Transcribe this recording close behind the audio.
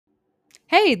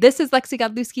Hey, this is Lexi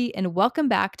Godlewski, and welcome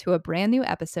back to a brand new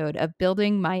episode of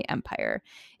Building My Empire.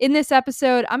 In this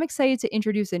episode, I'm excited to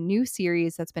introduce a new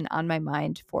series that's been on my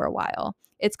mind for a while.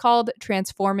 It's called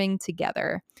Transforming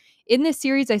Together. In this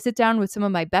series, I sit down with some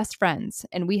of my best friends,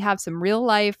 and we have some real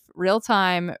life, real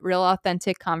time, real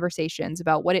authentic conversations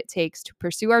about what it takes to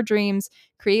pursue our dreams,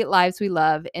 create lives we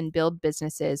love, and build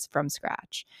businesses from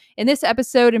scratch. In this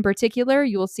episode in particular,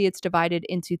 you will see it's divided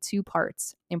into two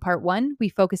parts. In part one, we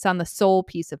focus on the soul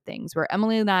piece of things, where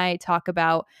Emily and I talk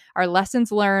about our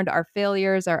lessons learned, our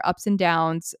failures, our ups and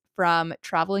downs from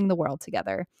traveling the world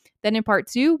together. Then in part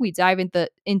two, we dive into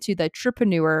the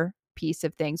entrepreneur piece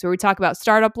of things, where we talk about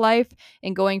startup life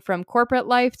and going from corporate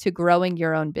life to growing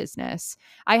your own business.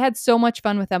 I had so much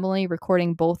fun with Emily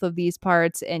recording both of these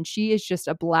parts, and she is just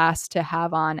a blast to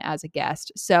have on as a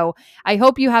guest. So I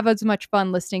hope you have as much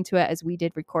fun listening to it as we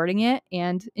did recording it,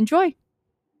 and enjoy.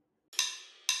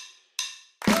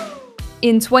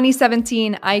 In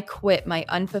 2017, I quit my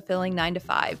unfulfilling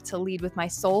 9-to-5 to lead with my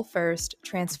soul first,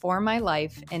 transform my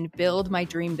life, and build my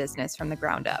dream business from the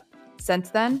ground up.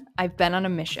 Since then, I've been on a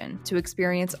mission to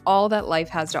experience all that life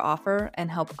has to offer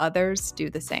and help others do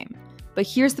the same. But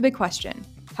here's the big question.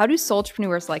 How do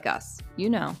soulpreneurs like us,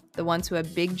 the ones who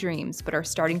have big dreams but are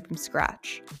starting from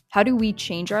scratch, how do we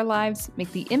change our lives,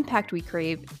 make the impact we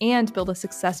crave, and build a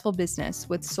successful business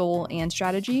with soul and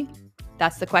strategy?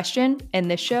 That's the question,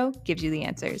 and this show gives you the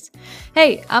answers.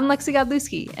 Hey, I'm Lexi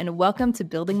Godlewski, and welcome to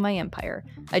Building My Empire,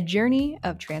 a journey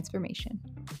of transformation.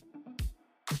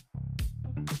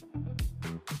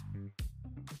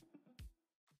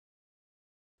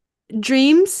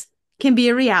 Dreams can be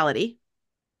a reality,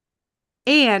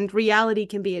 and reality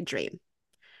can be a dream.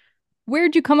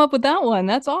 Where'd you come up with that one?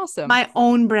 That's awesome. My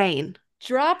own brain.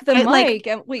 Drop the Mic.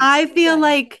 Wait, I feel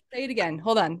like say it again.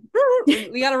 Hold on.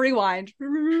 We got to rewind.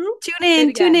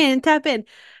 tune in, tap in.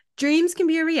 Dreams can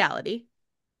be a reality,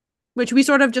 which we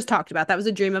sort of just talked about. That was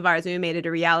a dream of ours and we made it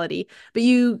a reality.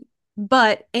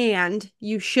 And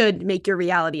you should make your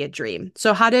reality a dream.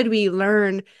 So how did we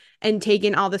learn and take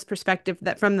in all this perspective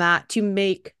from that to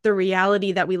make the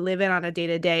reality that we live in on a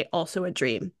day-to-day also a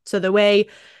dream? So the way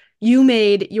you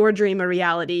made your dream a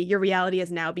reality, your reality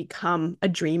has now become a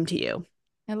dream to you.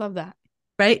 I love that.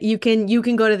 Right? You can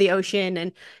go to the ocean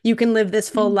and you can live this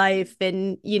full life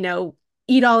and,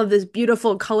 eat all of this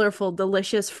beautiful, colorful,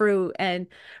 delicious fruit. And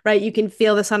right, you can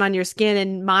feel the sun on your skin.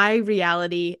 And my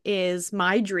reality is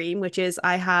my dream, which is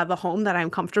I have a home that I'm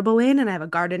comfortable in and I have a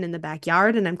garden in the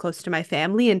backyard and I'm close to my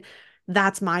family. And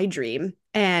that's my dream.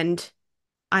 And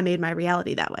I made my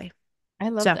reality that way. I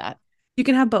love that. You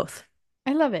can have both.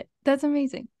 I love it. That's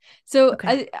amazing. So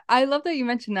Okay. I love that you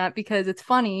mentioned that because it's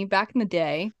funny, back in the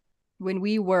day when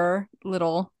we were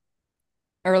little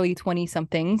early 20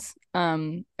 somethings,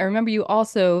 I remember you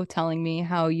also telling me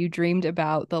how you dreamed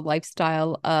about the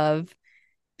lifestyle of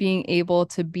being able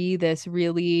to be this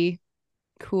really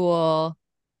cool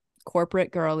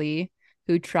corporate girly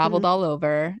who traveled all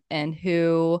over and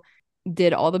who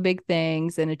did all the big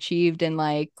things and achieved and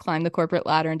like climbed the corporate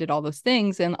ladder and did all those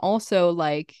things. And also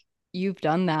like you've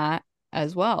done that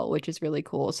as well, which is really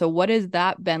cool. So what has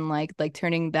that been like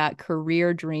turning that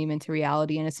career dream into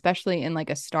reality, and especially in like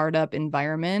a startup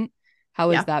environment?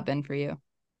 How has that been for you?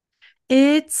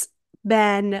 It's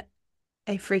been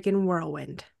a freaking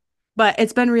whirlwind, but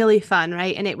it's been really fun,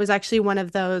 right? And it was actually one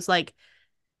of those like,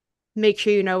 make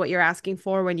sure you know what you're asking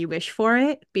for when you wish for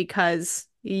it, because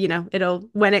it'll,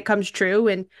 when it comes true,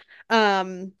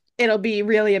 and it'll be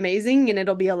really amazing and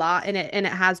it'll be a lot, and it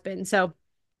has been. So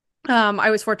I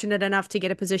was fortunate enough to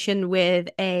get a position with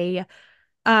at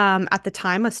the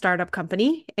time, a startup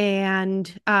company. And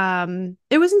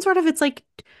it was in sort of its like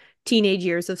teenage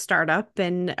years of startup,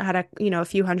 and had a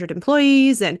few hundred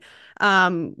employees, and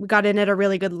got in at a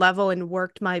really good level and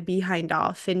worked my behind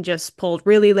off and just pulled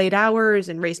really late hours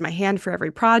and raised my hand for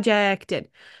every project and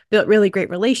built really great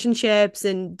relationships,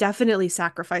 and definitely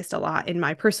sacrificed a lot in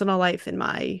my personal life and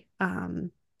my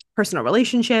personal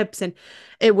relationships. And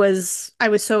I was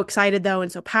so excited though,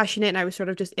 and so passionate, and I was sort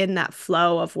of just in that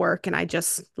flow of work, and I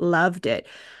just loved it.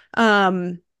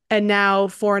 Um, and now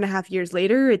 4.5 years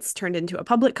later, it's turned into a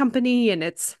public company, and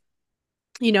it's,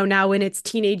 now in its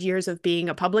teenage years of being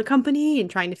a public company and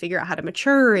trying to figure out how to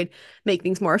mature and make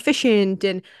things more efficient.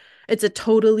 And it's a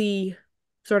totally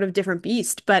sort of different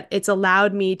beast, but it's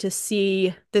allowed me to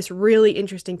see this really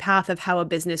interesting path of how a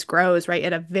business grows, right,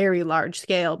 at a very large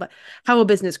scale, but how a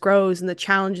business grows and the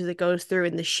challenges it goes through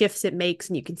and the shifts it makes,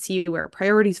 and you can see where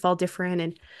priorities fall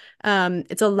different. And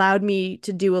it's allowed me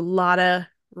to do a lot of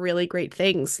really great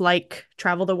things like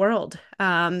travel the world.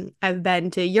 I've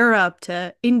been to Europe,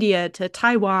 to India, to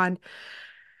Taiwan,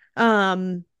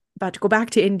 about to go back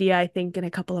to India, I think, in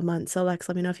a couple of months. So Lex,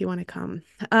 let me know if you want to come.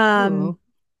 Um, Ooh,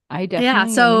 I yeah, definitely am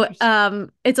so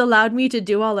interested. it's allowed me to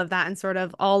do all of that and sort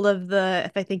of all of the,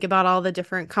 if I think about all the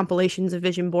different compilations of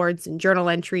vision boards and journal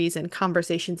entries and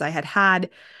conversations I had had,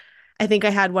 I think I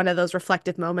had one of those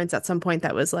reflective moments at some point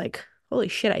that was like, holy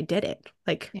shit, I did it.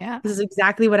 Like, Yeah. this is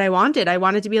exactly what I wanted. I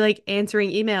wanted to be like answering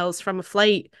emails from a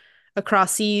flight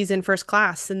across seas in first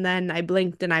class. And then I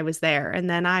blinked and I was there. And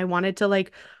then I wanted to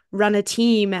like run a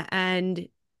team and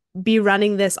be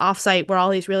running this offsite where all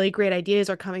these really great ideas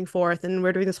are coming forth and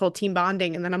we're doing this whole team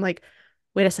bonding. And then I'm like,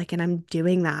 wait a second, I'm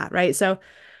doing that. Right. So,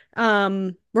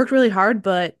 worked really hard,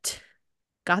 but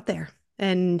got there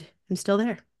and I'm still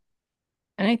there.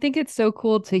 And I think it's so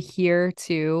cool to hear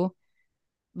too,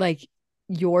 like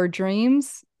your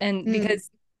dreams. And Mm, because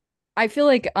I feel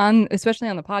like on, especially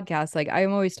on the podcast, like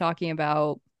I'm always talking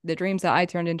about the dreams that I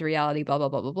turned into reality, blah, blah,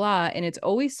 blah, blah, blah. And it's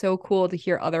always so cool to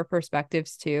hear other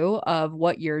perspectives too of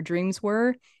what your dreams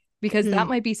were, because that mm,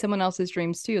 might be someone else's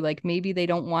dreams too. Like maybe they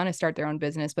don't want to start their own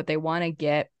business, but they want to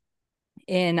get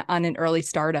in on an early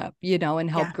startup, and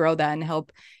help yeah. grow that and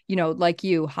help, like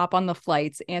you hop on the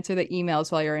flights, answer the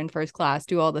emails while you're in first class,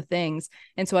 do all the things.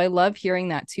 And so I love hearing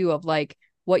that too of like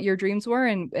what your dreams were.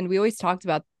 And we always talked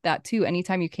about that too.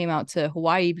 Anytime you came out to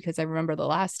Hawaii, because I remember the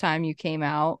last time you came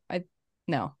out,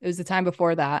 no, it was the time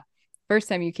before that. First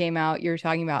time you came out, you were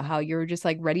talking about how you were just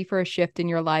like ready for a shift in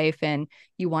your life and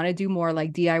you want to do more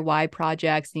like DIY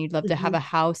projects and you'd love to have Hmm. a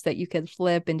house that you could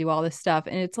flip and do all this stuff.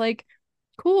 And it's like,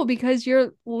 cool because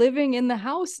you're living in the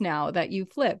house now that you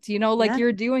flipped, like Yeah.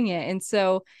 you're doing it. And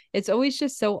so it's always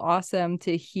just so awesome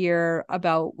to hear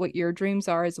about what your dreams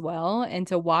are as well and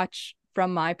to watch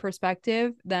from my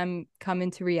perspective them come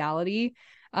into reality.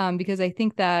 Because I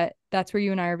think that that's where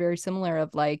you and I are very similar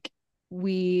of like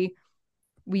we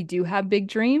we do have big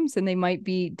dreams and they might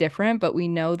be different, but we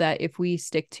know that if we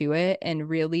stick to it and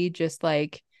really just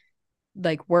like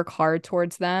work hard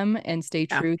towards them and stay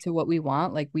Yeah. true to what we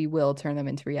want, like we will turn them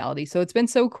into reality. So it's been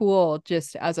so cool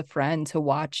just as a friend to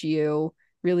watch you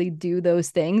really do those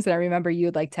things. And I remember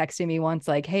you like texting me once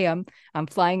like, "Hey, I'm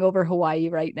flying over Hawaii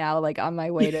right now, like on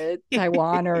my way to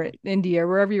Taiwan or India,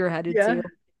 wherever you're headed to." Yeah.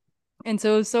 And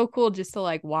so it was so cool just to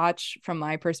like watch from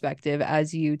my perspective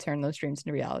as you turn those dreams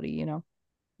into reality.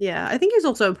 Yeah. I think it's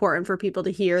also important for people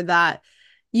to hear that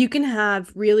you can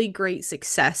have really great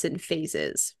success in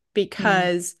phases Mm,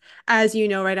 because as you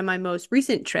know, right on my most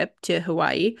recent trip to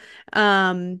Hawaii,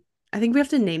 um, I think we have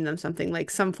to name them something like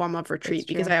some form of it's retreat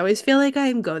because true. I always feel like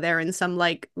I go there in some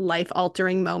like life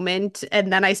altering moment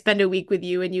and then I spend a week with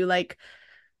you and you like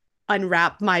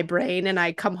unwrap my brain and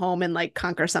I come home and like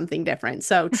conquer something different.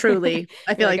 So truly,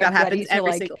 I You're feel like, like that I'm happens ready to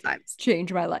every like single time.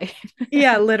 change my life.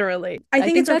 Yeah, literally. I I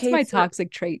think think it's that's okay my for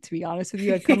toxic trait, to be honest with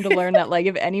you. I've come to learn that like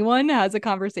if anyone has a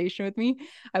conversation with me,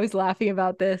 I was laughing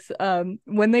about this.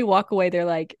 When they walk away, they're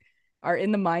like are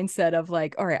in the mindset of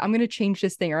like, all right, I'm gonna change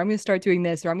this thing, or I'm gonna start doing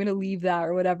this, or I'm gonna leave that,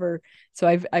 or whatever. So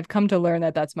I've come to learn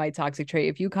that that's my toxic trait.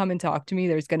 If you come and talk to me,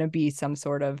 there's gonna be some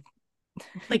sort of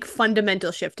like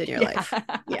fundamental shift in your yeah. life.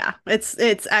 Yeah.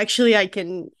 It's actually I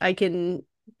can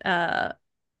uh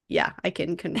yeah, I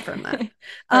can confirm that.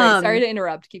 All right, sorry Um to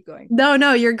interrupt. Keep going.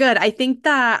 no, you're good. I think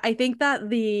that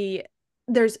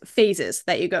there's phases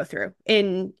that you go through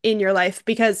in your life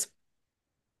because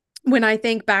when I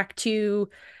think back to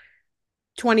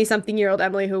 20 something year old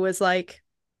Emily who was like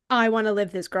I want to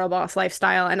live this girl boss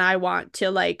lifestyle and I want to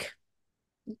like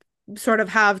sort of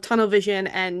have tunnel vision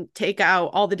and take out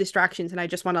all the distractions and I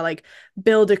just want to like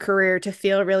build a career to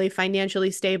feel really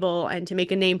financially stable and to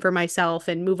make a name for myself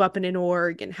and move up in an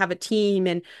org and have a team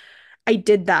and I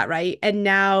did that, right? And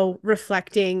now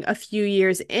reflecting a few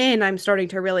years in, I'm starting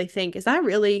to really think, is that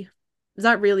really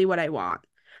what I want?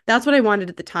 That's what I wanted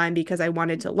at the time because I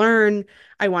wanted to learn,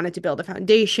 I wanted to build a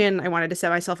foundation, I wanted to set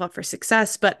myself up for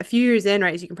success. But a few years in,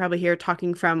 right, as you can probably hear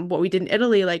talking from what we did in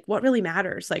Italy, like what really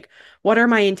matters? Like what are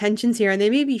my intentions here? And they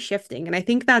may be shifting. And I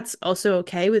think that's also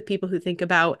okay with people who think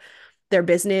about their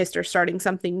business or starting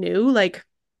something new. Like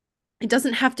it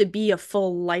doesn't have to be a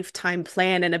full lifetime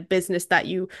plan and a business that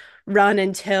you run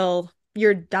until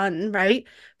you're done, right?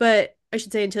 But I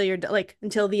should say until you're like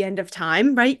until the end of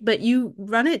time, right? But you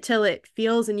run it till it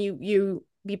feels and you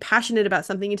be passionate about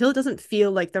something until it doesn't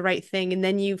feel like the right thing and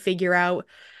then you figure out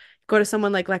go to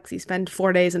someone like Lexi, spend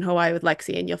 4 days in Hawaii with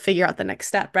Lexi, and you'll figure out the next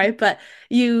step, right? But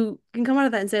you can come out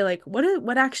of that and say, like,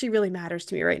 what actually really matters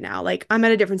to me right now? Like, I'm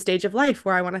at a different stage of life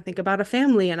where I want to think about a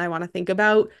family and I want to think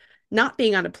about not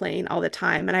being on a plane all the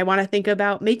time. And I want to think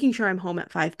about making sure I'm home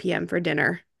at 5 p.m. for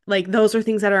dinner. Like, those are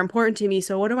things that are important to me.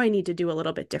 So, what do I need to do a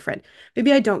little bit different?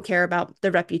 Maybe I don't care about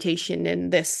the reputation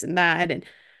and this and that. And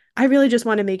I really just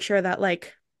want to make sure that,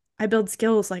 like, I build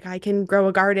skills. Like I can grow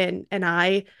a garden and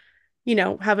I,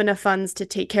 have enough funds to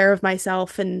take care of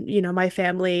myself and, my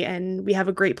family, and we have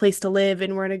a great place to live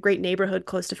and we're in a great neighborhood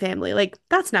close to family. Like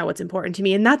that's not what's important to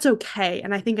me. And that's okay.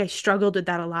 And I think I struggled with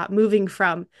that a lot, moving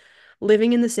from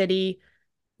living in the city,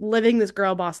 living this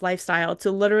girl boss lifestyle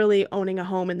to literally owning a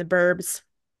home in the burbs,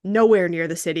 nowhere near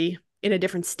the city, in a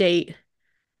different state,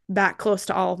 back close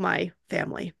to all of my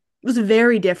family. It was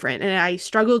very different and I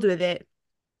struggled with it.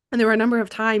 And there were a number of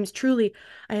times, truly,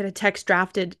 I had a text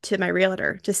drafted to my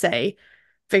realtor to say,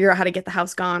 figure out how to get the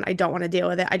house gone. I don't want to deal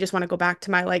with it. I just want to go back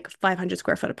to my like 500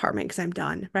 square foot apartment because I'm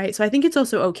done. Right. So I think it's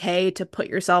also okay to put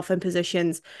yourself in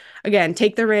positions, again,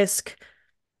 take the risk,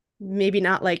 maybe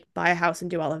not like buy a house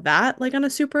and do all of that like on a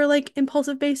super like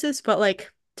impulsive basis, but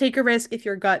like take a risk if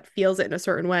your gut feels it in a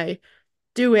certain way.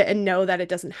 Do it and know that it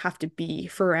doesn't have to be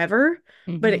forever,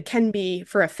 but Hmm. it can be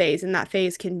for a phase. And that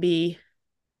phase can be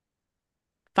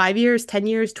 5 years, 10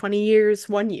 years, 20 years,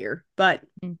 1 year, but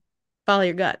follow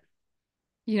your gut.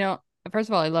 You know, first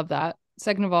of all, I love that.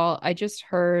 Second of all, I just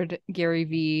heard Gary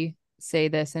Vee say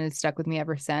this and it's stuck with me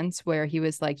ever since, where he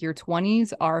was like, your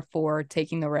 20s are for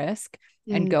taking the risk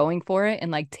and Mm, going for it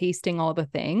and like tasting all the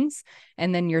things.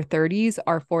 And then your 30s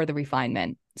are for the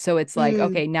refinement. So it's like, mm,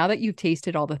 okay, now that you've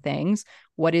tasted all the things,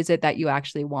 what is it that you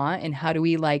actually want? And how do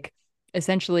we like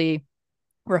essentially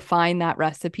refine that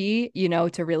recipe,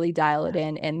 to really dial it yeah,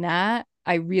 in? And that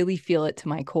I really feel it to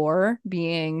my core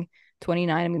being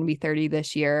 29. I'm going to be 30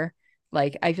 this year.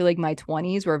 Like, I feel like my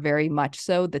 20s were very much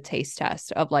so the taste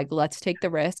test of like, let's take the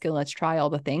risk and let's try all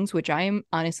the things, which I am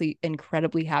honestly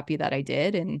incredibly happy that I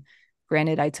did. And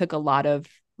granted, I took a lot of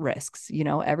risks,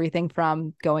 everything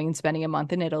from going and spending a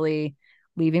month in Italy,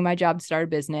 leaving my job to start a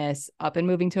business, up and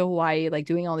moving to Hawaii, like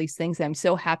doing all these things. And I'm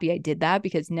so happy I did that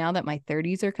because now that my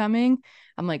 30s are coming,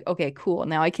 I'm like, okay, cool.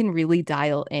 Now I can really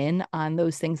dial in on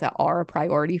those things that are a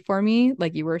priority for me,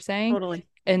 like you were saying, totally.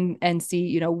 and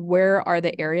see, where are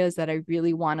the areas that I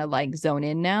really want to like zone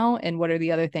in now, and what are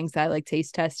the other things that I like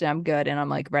taste test and I'm good and I'm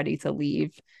like ready to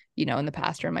leave, in the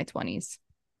past or in my 20s.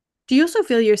 Do you also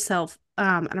feel yourself,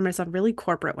 and I'm gonna sound really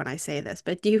corporate when I say this,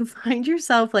 but do you find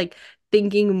yourself like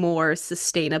thinking more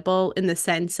sustainable in the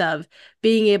sense of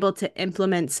being able to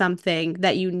implement something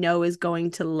that you know is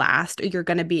going to last or you're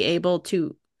going to be able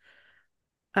to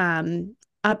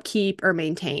upkeep or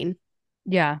maintain?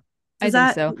 Yeah, I Does think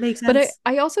that so. make But I, sense?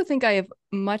 I also think I have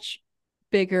much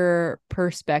bigger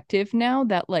perspective now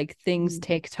that like things Mhm.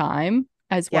 take time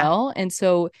as Yeah, well. And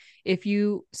so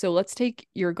so let's take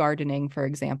your gardening, for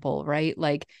example, right?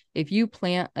 Like if you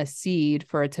plant a seed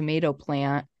for a tomato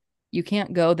plant, you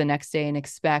can't go the next day and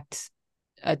expect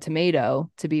a tomato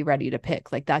to be ready to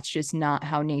pick. Like that's just not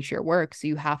how nature works.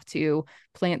 You have to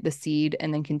plant the seed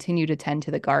and then continue to tend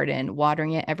to the garden,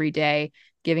 watering it every day,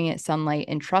 giving it sunlight,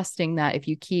 and trusting that if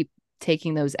you keep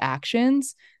taking those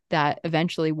actions, that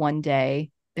eventually one day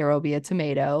there will be a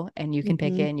tomato and you can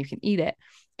pick it hmm, and you can eat it.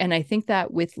 And I think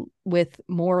that with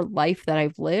more life that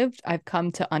I've lived, I've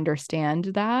come to understand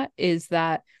that is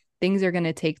that things are going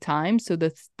to take time. So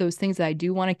those things that I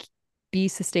do want to be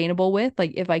sustainable with,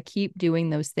 like if I keep doing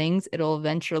those things, it'll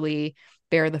eventually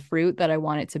bear the fruit that I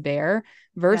want it to bear.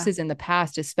 yeah, Versus in the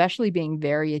past, especially being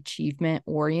very achievement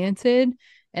oriented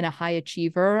and a high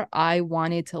achiever, I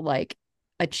wanted to like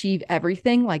achieve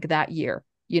everything like that year,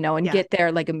 and yeah, get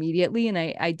there like immediately. And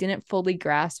I didn't fully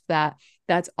grasp that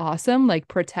that's awesome. Like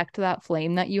protect that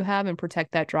flame that you have and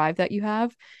protect that drive that you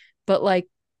have. But like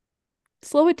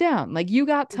slow it down. Like you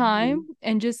got time hmm,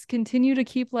 and just continue to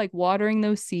keep like watering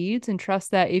those seeds and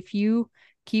trust that if you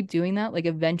keep doing that, like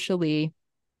eventually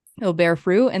it'll bear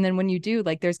fruit. And then when you do,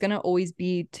 like there's going to always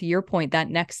be, to your point, that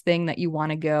next thing that you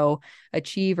want to go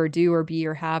achieve or do or be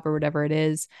or have or whatever it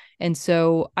is. And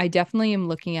so I definitely am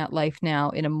looking at life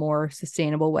now in a more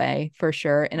sustainable way, for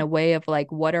sure, in a way of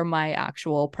like, what are my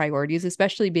actual priorities,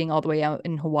 especially being all the way out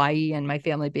in Hawaii and my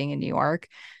family being in New York.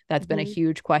 That's been a hmm.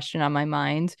 huge question on my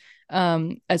mind.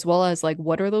 As well as like,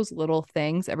 what are those little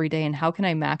things every day and how can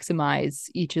I maximize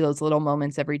each of those little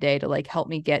moments every day to like help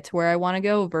me get to where I want to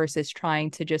go versus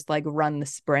trying to just like run the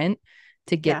sprint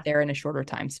to get Yeah. there in a shorter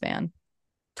time span.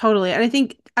 Totally. And I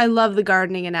think I love the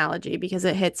gardening analogy because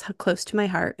it hits close to my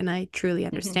heart and I truly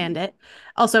understand it.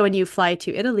 Also, when you fly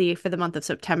to Italy for the month of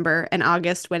September and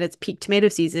August when it's peak tomato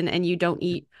season and you don't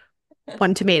eat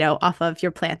one tomato off of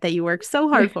your plant that you work so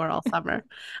hard for all summer.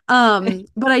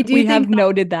 But I do We have think that,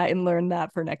 noted that and learned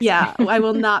that for next yeah, time. I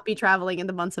will not be traveling in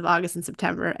the months of August and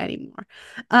September anymore.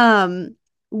 Um,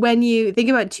 when you think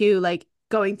about too, like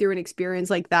going through an experience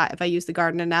like that, if I use the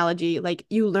garden analogy, like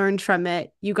you learned from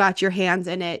it, you got your hands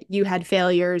in it, you had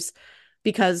failures,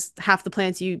 because half the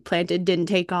plants you planted didn't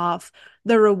take off.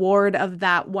 The reward of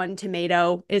that one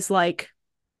tomato is like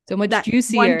So much that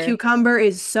one juicier. cucumber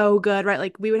is so good, right?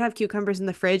 Like we would have cucumbers in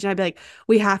the fridge and I'd be like,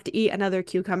 we have to eat another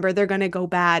cucumber. They're gonna go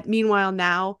bad. Meanwhile,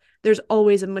 now there's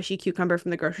always a mushy cucumber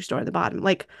from the grocery store at the bottom.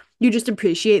 Like you just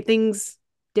appreciate things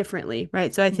differently,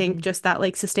 right? So I think Mhm. just that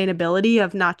like sustainability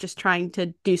of not just trying to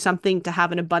do something to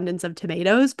have an abundance of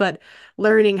tomatoes, but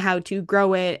learning how to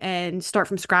grow it and start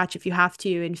from scratch if you have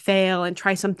to and fail and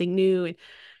try something new and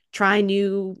try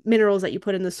new minerals that you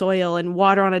put in the soil and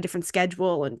water on a different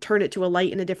schedule and turn it to a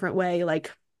light in a different way.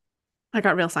 Like I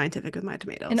got real scientific with my And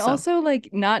tomatoes. So also like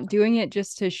not doing it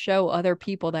just to show other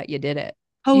people that you did it.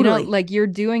 You know, totally like you're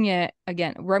doing it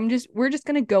again. We're just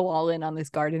gonna go all in on this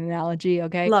garden analogy,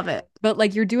 okay? love it. But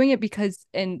like you're doing it because,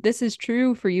 and this is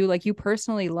true for you, like you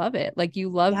personally love it. Like you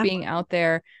love Yeah. being out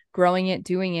there, growing it,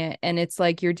 doing it. And it's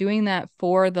like you're doing that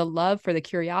for the love, for the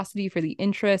curiosity, for the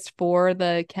interest, for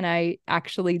the can I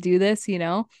actually do this, you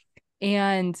know?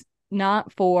 And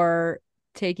not for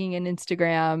taking an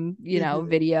Instagram, Mm-hmm.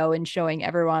 video and showing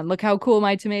everyone, look how cool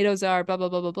my tomatoes are, blah, blah,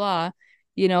 blah, blah, blah,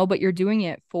 but you're doing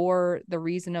it for the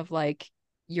reason of like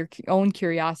your own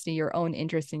curiosity, your own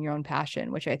interest, and your own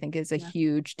passion, which I think is a Yeah.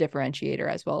 huge differentiator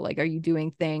as well. Like, are you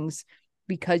doing things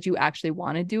because you actually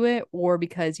want to do it, or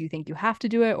because you think you have to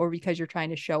do it, or because you're trying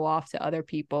to show off to other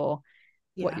people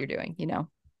what Yeah. you're doing?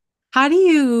 How do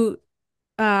you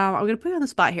I'm gonna put you on the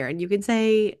spot here and you can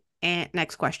say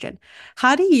next question.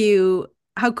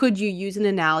 How could you use an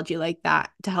analogy like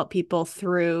that to help people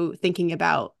through thinking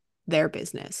about their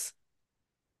business?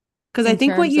 Because I In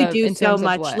think what terms you of do in so terms of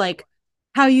much, what? like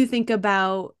how you think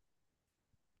about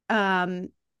um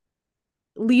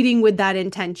leading with that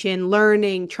intention,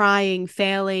 learning, trying,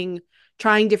 failing,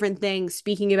 trying different things,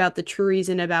 speaking about the true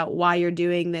reason about why you're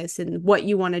doing this and what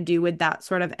you want to do with that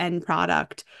sort of end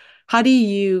product. How do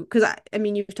you, because I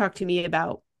mean, you've talked to me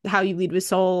about how you lead with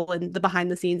soul and the behind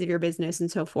the scenes of your business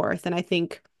and so forth. And I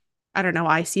think, I don't know,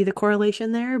 I see the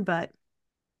correlation there, but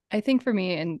I think for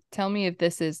me, and tell me if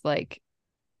this is like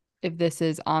if this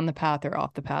is on the path or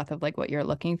off the path of like what you're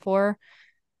looking for.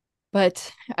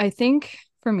 But I think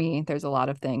for me, there's a lot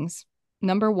of things.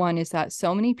 Number one is that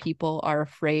so many people are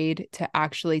afraid to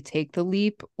actually take the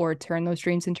leap or turn those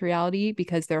dreams into reality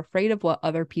because they're afraid of what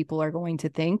other people are going to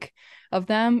think of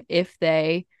them if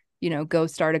they, go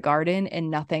start a garden and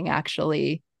nothing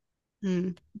actually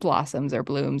mm, blossoms or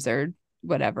blooms or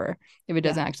whatever, if it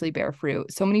yeah, doesn't actually bear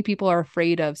fruit. So many people are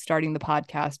afraid of starting the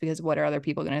podcast because what are other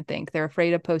people going to think? They're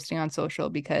afraid of posting on social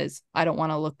because I don't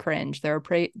want to look cringe. They're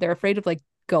afraid of like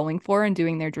going for and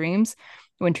doing their dreams.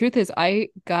 When truth is I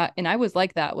was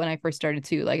like that when I first started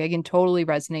too. Like I can totally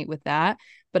resonate with that.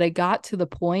 But I got to the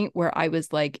point where I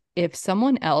was like, if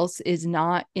someone else is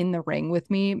not in the ring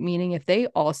with me, meaning if they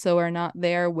also are not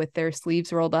there with their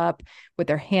sleeves rolled up, with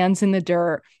their hands in the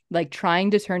dirt, like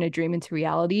trying to turn a dream into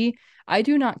reality, I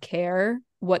do not care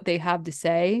what they have to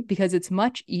say because it's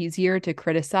much easier to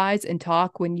criticize and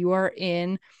talk when you are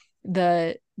in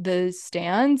the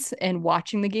stands and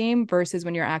watching the game versus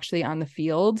when you're actually on the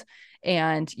field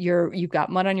and you've got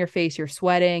mud on your face, you're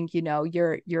sweating,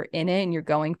 you're in it and you're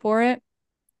going for it.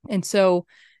 And so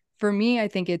for me, I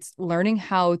think it's learning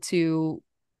how to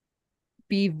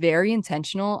be very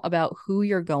intentional about who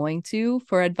you're going to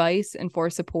for advice and for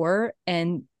support.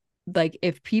 And like,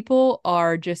 if people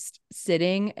are just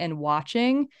sitting and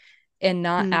watching and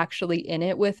not mm, actually in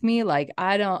it with me, like,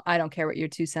 I don't care what your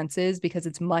 2 cents is because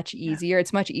it's much yeah, easier.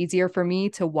 It's much easier for me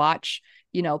to watch,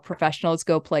 professionals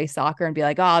go play soccer and be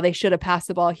like, oh, they should have passed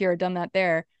the ball here or done that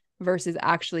there versus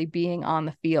actually being on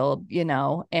the field,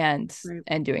 and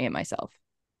right, doing it myself.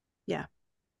 yeah,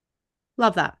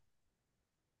 love that.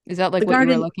 Is that The like what you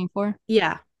were garden, looking for?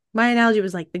 yeah. My analogy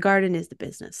was like the garden is the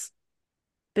business.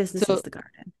 Business is So the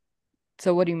garden.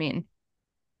 so what do you mean?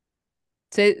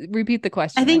 Say repeat the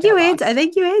I question. I think got you answered. I lost.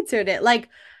 think you answered it. Like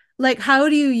how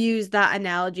do you use that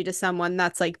analogy to someone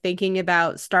that's like thinking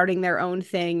about starting their own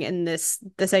thing and this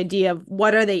idea of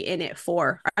what are they in it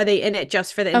for? Are they in it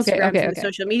just for the Okay, Instagrams okay, and the okay.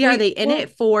 social media? Are Wait, they in well, it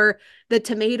for the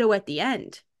tomato at the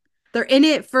end? They're in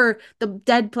it for the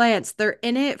dead plants. They're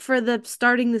in it for the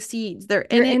starting the seeds. They're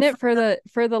they're in in it it for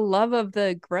the love of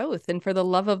the growth and for the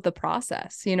love of the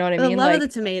process. You know what I for the mean? love of the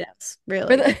Like tomatoes,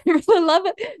 for really. the for the love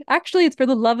of, actually it's for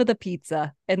the love of the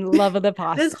pizza and love of the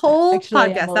This pasta. whole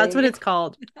Actually, podcast, that's what Emily. it's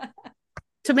called.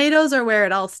 Tomatoes are where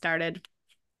it all started.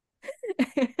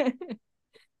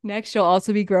 Next, you'll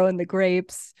also be growing the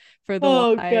grapes for the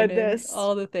Oh, wine and goodness.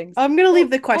 all the things. I'm gonna leave Well,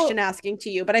 the question well, asking to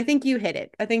you, but I think you hit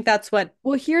it. I think that's what.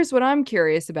 Well, here's what I'm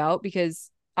curious about because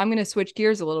I'm going to switch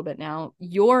gears a little bit now.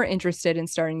 You're interested in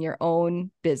starting your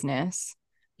own business.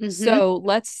 Mm-hmm. So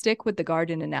let's stick with the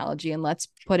garden analogy and let's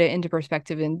put it into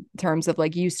perspective in terms of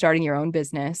like you starting your own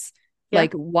business. Yeah.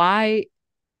 Like why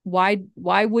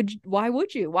would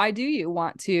you? Why do you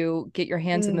want to get your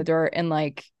hands in the Mm. dirt and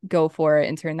like go for it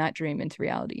and turn that dream into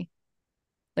reality?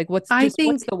 Like I what's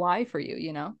think, the why for you,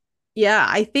 you know? yeah,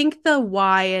 I think the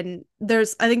why and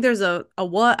I think there's a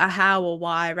what, a how, a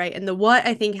why, right? And the what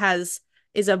I think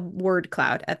is a word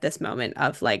cloud at this moment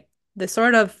of like the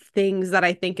sort of things that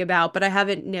I think about, but I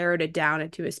haven't narrowed it down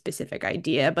into a specific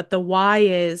idea. But the why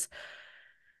is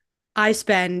I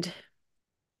spend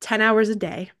 10 hours a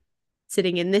day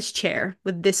sitting in this chair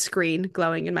with this screen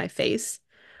glowing in my face,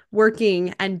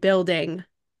 working and building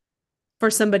for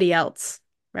somebody else,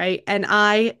 right? And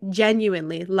I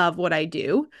genuinely love what I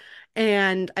do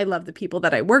and I love the people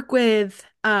that I work with.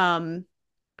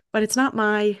 But it's not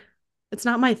my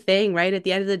thing, right? At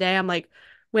the end of the day, I'm like,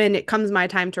 when it comes my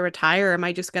time to retire, am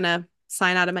I just gonna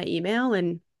sign out of my email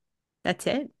and that's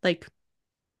it? Like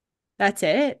that's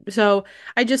it. So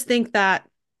I just think that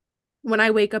when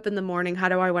I wake up in the morning, how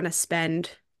do I want to spend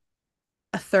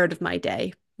a third of my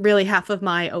day, really half of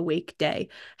my awake day?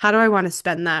 How do I want to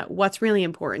spend that? What's really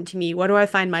important to me? What do I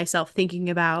find myself thinking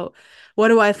about? What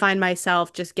do I find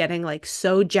myself just getting like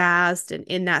so jazzed and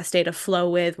in that state of flow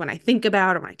with when I think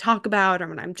about or when I talk about or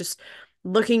when I'm just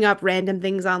looking up random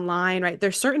things online, right?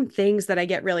 There's certain things that I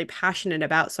get really passionate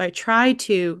about. So I trying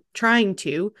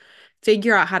to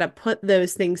figure out how to put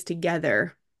those things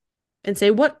together and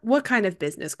say what kind of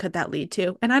business could that lead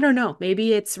to? And I don't know,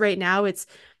 maybe it's right now it's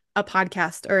a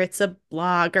podcast or it's a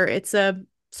blog or it's a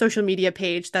social media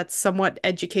page that's somewhat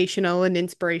educational and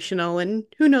inspirational and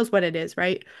who knows what it is,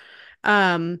 right?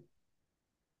 Um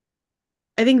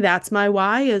I think that's my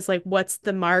why is like what's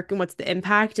the mark and what's the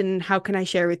impact and how can I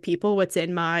share with people what's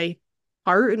in my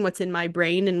heart and what's in my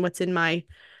brain and what's in my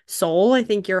soul. I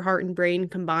think your heart and brain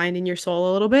combined in your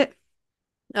soul a little bit.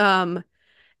 Um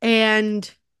and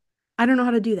I don't know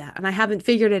how to do that, and I haven't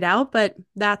figured it out, but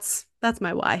that's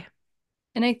my why.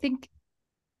 And I think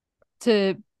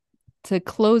to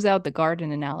close out the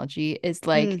garden analogy is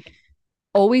like Mm,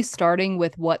 always starting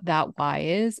with what that why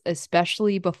is,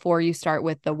 especially before you start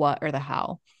with the what or the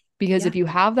how. Because yeah. if you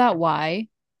have that why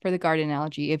for the garden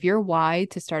analogy, if your why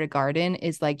to start a garden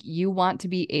is like you want to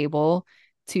be able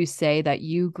to say that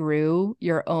you grew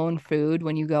your own food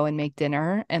when you go and make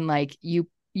dinner and like you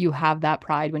have that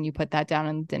pride when you put that down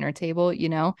on the dinner table, you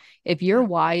know, if your Yeah.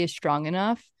 why is strong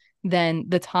enough, then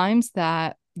the times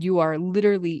that you are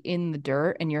literally in the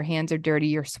dirt and your hands are dirty,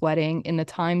 you're sweating, in the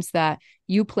times that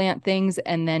you plant things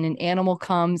and then an animal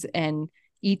comes and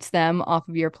eats them off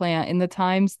of your plant, in the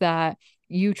times that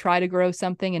you try to grow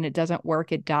something and it doesn't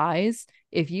work, it dies.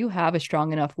 If you have a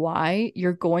strong enough why,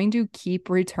 you're going to keep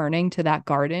returning to that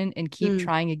garden and keep Mm,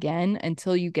 trying again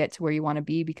until you get to where you want to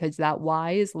be because that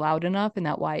why is loud enough and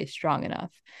that why is strong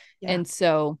enough. yeah. And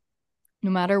so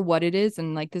no matter what it is,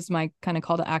 and like this is my kind of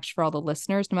call to action for all the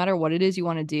listeners, no matter what it is you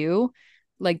want to do,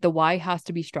 like the why has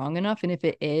to be strong enough. And if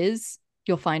it is,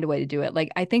 you'll find a way to do it.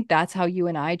 Like I think that's how you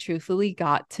and I truthfully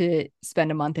got to spend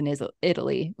a month in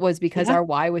Italy, was because Yeah. our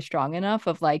why was strong enough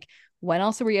of like, when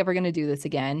else are we ever going to do this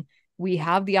again? We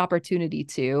have the opportunity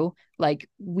to, like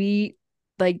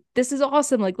this is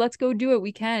awesome, like let's go do it,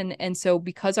 we can. And so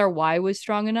because our why was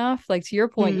strong enough, like to your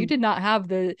point, you Mm. did not have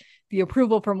the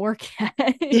approval from work yet.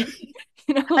 Yeah.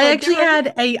 You know, I like actually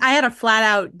had a flat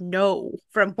out no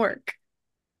from work.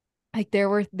 there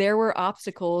were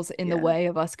obstacles in the Yeah. way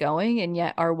of us going, and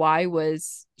yet our why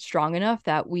was strong enough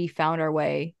that we found our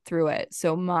way through it.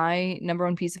 So my number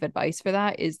one piece of advice for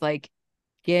that is like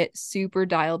get super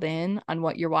dialed in on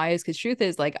what your why is, because truth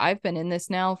is like I've been in this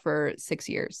now for 6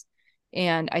 years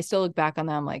and I still look back on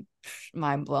them like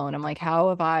mind blown. I'm like, how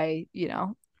have I, you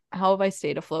know, how have I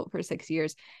stayed afloat for 6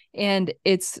 years? And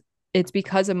it's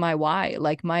because of my why.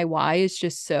 Like my why is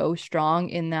just so strong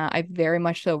in that I very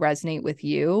much so resonate with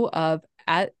you of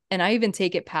at, and I even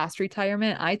take it past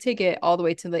retirement. I take it all the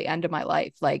way to the end of my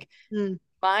life. Like Mm,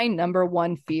 my number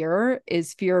one fear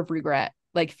is fear of regret,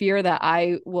 like fear that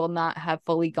I will not have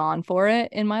fully gone for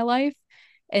it in my life.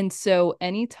 And so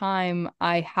anytime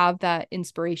I have that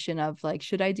inspiration of like,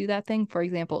 should I do that thing? For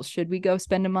example, should we go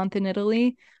spend a month in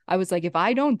Italy? I was like, if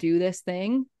I don't do this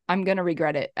thing, I'm going to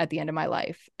regret it at the end of my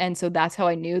life. And so that's how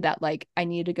I knew that like I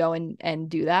needed to go and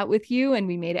do that with you. And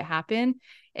we made it happen.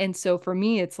 And so for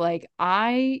me, it's like,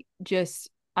 I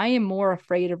am more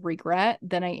afraid of regret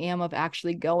than I am of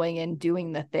actually going and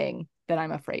doing the thing that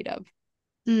I'm afraid of.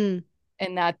 mm,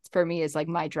 And that for me is like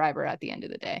my driver at the end of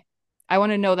the day. I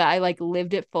want to know that I like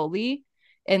lived it fully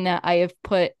and that I have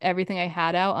put everything I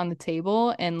had out on the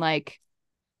table and like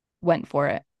went for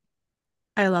it.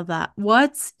 I love that.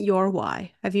 What's your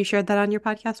why? Have you shared that on your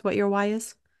podcast, what your why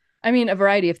is? I mean, a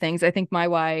variety of things. I think my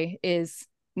why is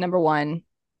number one,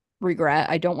 regret.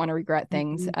 I don't want to regret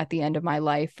things Mhm. at the end of my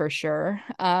life for sure.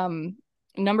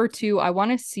 Number two, I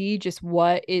want to see just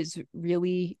what is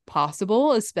really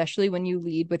possible, especially when you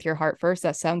lead with your heart first.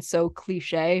 That sounds so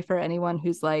cliche for anyone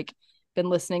who's like been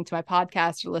listening to my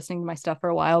podcast or listening to my stuff for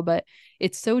a while, but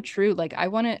it's so true. Like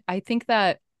I think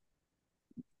that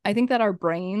our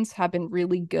brains have been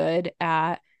really good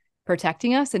at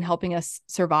protecting us and helping us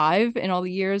survive in all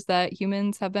the years that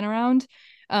humans have been around.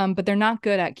 But they're not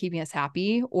good at keeping us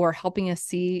happy or helping us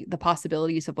see the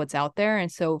possibilities of what's out there.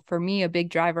 And so for me, a big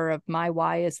driver of my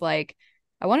why is like,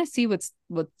 I want to see what's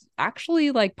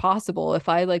actually like possible if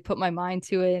I like put my mind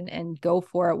to it and go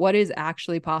for it. What is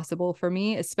actually possible for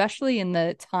me, especially in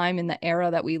the time in the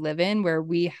era that we live in where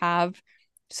we have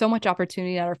so much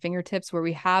opportunity at our fingertips, where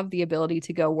we have the ability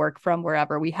to go work from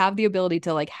wherever. We have the ability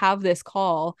to like have this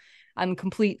call on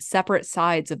complete separate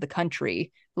sides of the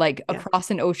country, like Yeah. across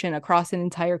an ocean, across an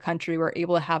entire country. We're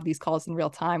able to have these calls in real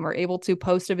time. We're able to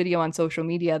post a video on social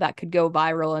media that could go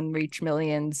viral and reach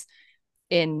millions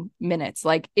in minutes.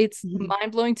 Like it's Mhm.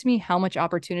 mind blowing to me how much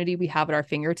opportunity we have at our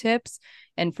fingertips.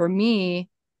 And for me,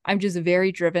 I'm just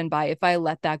very driven by if I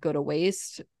let that go to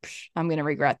waste, I'm going to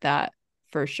regret that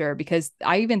for sure. Because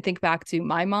I even think back to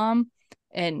my mom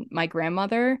and my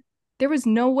grandmother. There was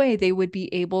no way they would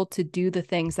be able to do the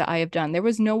things that I have done. There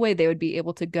was no way they would be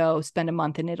able to go spend a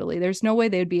month in Italy. There's no way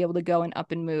they would be able to go and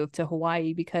up and move to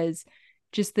Hawaii because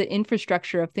just the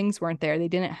infrastructure of things weren't there. They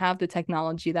didn't have the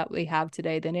technology that we have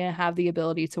today. They didn't have the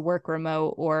ability to work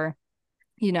remote or,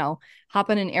 you know, hop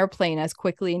on an airplane as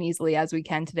quickly and easily as we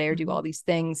can today or do all Mhm. these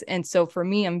things. And so for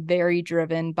me, I'm very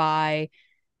driven by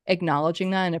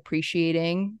acknowledging that and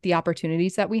appreciating the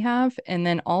opportunities that we have. And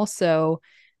then also,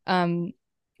 um,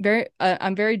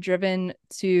 I'm very driven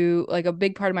to like a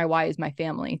big part of my why is my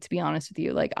family, to be honest with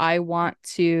you. Like I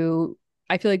feel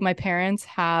like my parents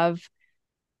have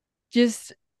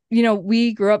just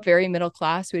we grew up very middle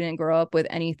class. We didn't grow up with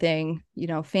anything,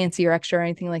 fancy or extra or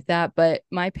anything like that. But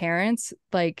my parents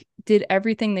like did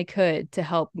everything they could to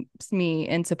help me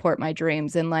and support my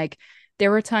dreams. And like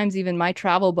there were times even my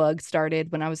travel bug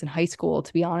started when I was in high school,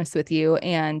 to be honest with you.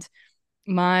 And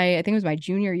I think it was my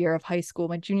junior year of high school,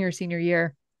 my junior senior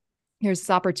year, there's this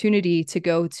opportunity to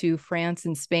go to France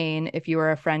and Spain if you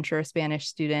were a French or a Spanish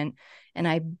student. And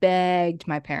I begged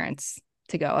my parents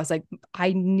to go. I was like,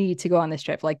 I need to go on this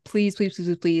trip. Like, please, please,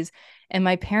 please, please. And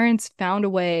my parents found a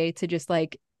way to just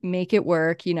like make it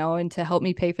work, and to help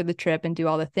me pay for the trip and do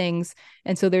all the things.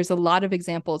 And so there's a lot of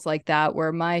examples like that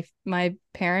where my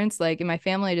parents, like in my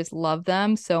family, I just love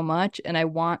them so much. And I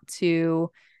want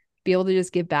to be able to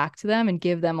just give back to them and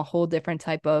give them a whole different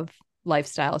type of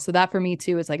lifestyle. So that for me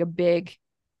too is like a big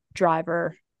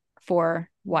driver for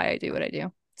why I do what I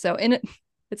do. So in it,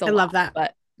 it's a I love lot, that.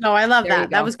 but No, I love there you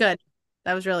that. That go. was good.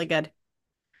 That was really good.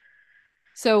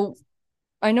 So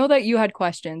I know that you had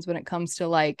questions when it comes to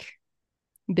like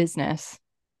business.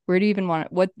 Where do you even want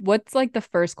it? What's like the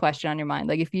first question on your mind?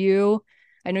 Like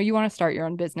I know you want to start your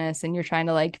own business and you're trying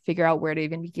to like figure out where to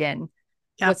even begin.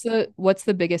 Yep. What's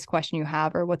the biggest question you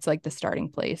have, or what's like the starting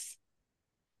place?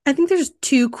 I think there's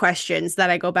two questions that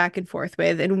I go back and forth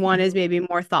with, and one is Mm-hmm. maybe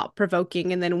more thought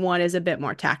provoking, and then one is a bit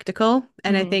more tactical.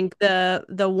 And I Mm-hmm. think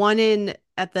the one in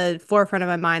at the forefront of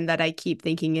my mind that I keep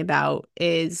thinking about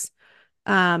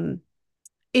um,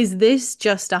 is this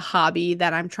just a hobby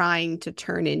that I'm trying to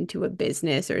turn into a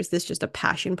business, or is this just a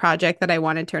passion project that I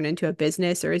want to turn into a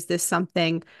business, or is this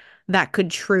something that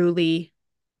could truly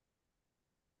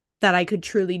that I could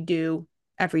truly do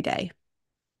every day?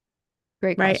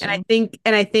 Great Right. question.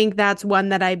 And I think that's one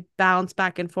that I bounce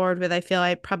back and forward with. I feel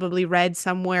I probably read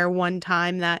somewhere one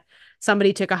time that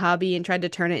somebody took a hobby and tried to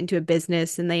turn it into a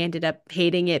business and they ended up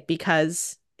hating it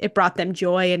because it brought them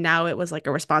joy and now it was like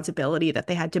a responsibility that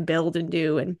they had to build and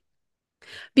do. And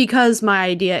because my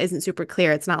idea isn't super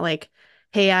clear, it's not like,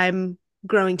 hey, I'm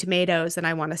growing tomatoes and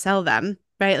I want to sell them,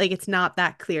 right? Like it's not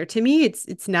that clear to me.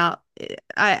 It's not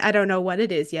I don't know what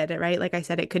it is yet, right? Like I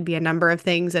said, it could be a number of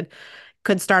things and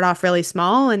could start off really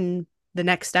small and the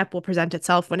next step will present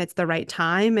itself when it's the right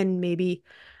time and maybe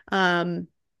um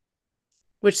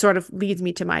which sort of leads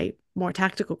me to my more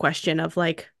tactical question of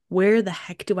like where the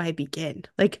heck do I begin?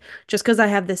 Like just because I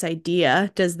have this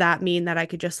idea, does that mean that I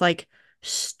could just like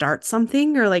start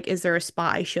something or like is there a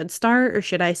spot I should start or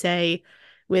should I say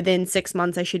within 6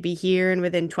 months I should be here and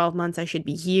within 12 months I should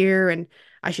be here and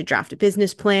I should draft a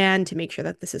business plan to make sure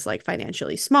that this is like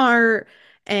financially smart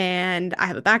and I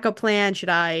have a backup plan. Should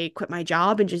I quit my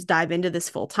job and just dive into this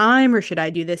full time or should I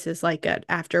do this as like an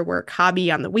after work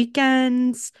hobby on the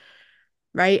weekends?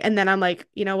 right? And then I'm like,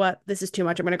 you know what? This is too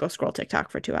much. I'm going to go scroll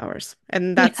TikTok for 2 hours.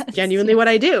 And that's Yes. genuinely Yeah. what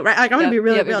I do, right? Like, I'm going to Yep. be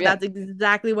really Yep. Yep. real. Yep. That's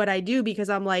exactly what I do because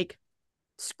I'm like,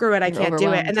 screw it, I You're can't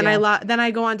do it. And overwhelmed. then Yeah. then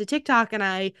I go on to TikTok and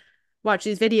I watch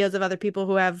these videos of other people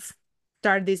who have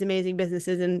started these amazing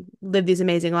businesses and lived these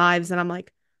amazing lives. And I'm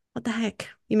like, what the heck?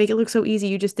 You make it look so easy.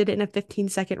 You just did it in a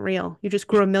 15-second reel. You just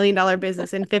grew $1 million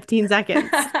business in 15 seconds.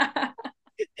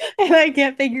 And I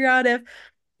can't figure out if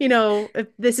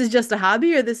this is just a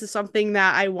hobby or this is something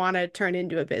that I want to turn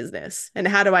into a business. And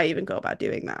how do I even go about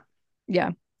doing that?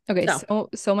 Yeah. Okay. So,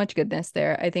 So much goodness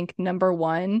there. I think number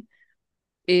one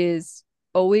is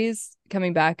always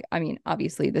coming back. I mean,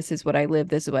 obviously, this is what I live,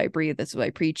 this is what I breathe, this is what I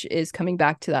preach, is coming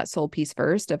back to that soul piece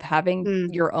first of having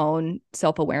mm, your own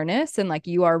self awareness. And like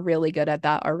you are really good at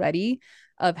that already,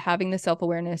 of having the self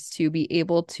awareness to be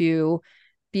able to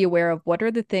be aware of what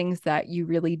are the things that you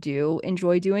really do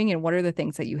enjoy doing and what are the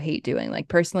things that you hate doing. Like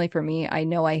personally, for me, I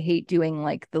know I hate doing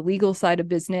like the legal side of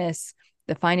business,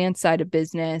 the finance side of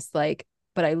business, like,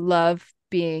 but I love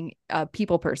being a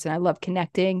people person. I love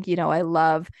connecting. I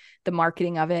love the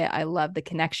marketing of it. I love the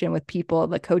connection with people,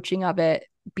 the coaching of it,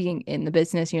 being in the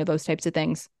business, those types of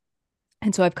things.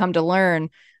 And so I've come to learn,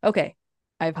 okay,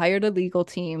 I've hired a legal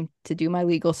team to do my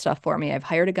legal stuff for me. I've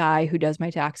hired a guy who does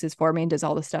my taxes for me and does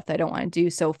all the stuff that I don't want to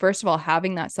do. So first of all,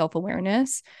 having that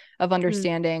self-awareness of mm,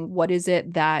 understanding what is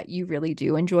it that you really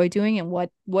do enjoy doing and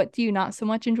what do you not so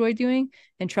much enjoy doing,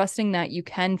 and trusting that you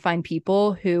can find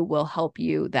people who will help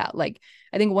you that. Like,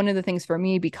 I think one of the things for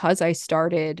me, because I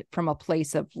started from a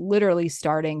place of literally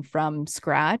starting from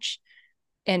scratch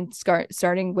and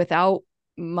starting without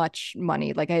much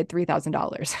money. Like I had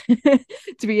 $3,000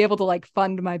 to be able to like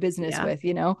fund my business yeah. with.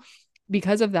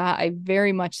 Because of that, I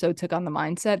very much so took on the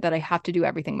mindset that I have to do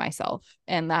everything myself.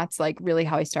 And that's like really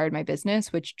how I started my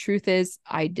business, which truth is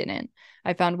I didn't.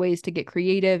 I found ways to get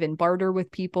creative and barter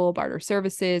with people, barter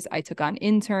services. I took on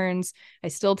interns. I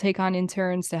still take on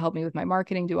interns to help me with my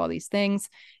marketing, do all these things.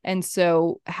 And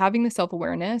so having the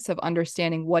self-awareness of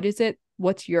understanding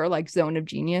what's your like zone of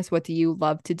genius, what do you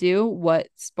love to do, what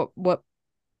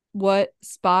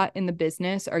spot in the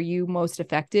business are you most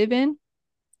effective in,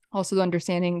 also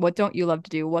understanding what don't you love to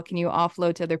do, what can you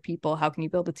offload to other people, how can you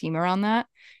build a team around that,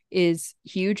 is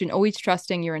huge. And always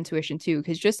trusting your intuition too,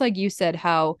 because just like you said,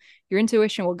 how your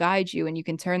intuition will guide you and you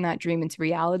can turn that dream into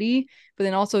reality, but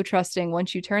then also trusting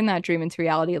once you turn that dream into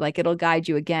reality, like it'll guide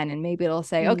you again, and maybe it'll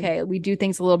say, Mm, okay, we do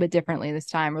things a little bit differently this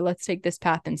time, or let's take this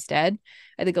path instead.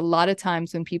 I think a lot of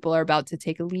times when people are about to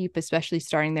take a leap, especially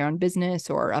starting their own business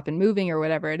or up and moving or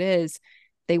whatever it is,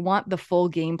 they want the full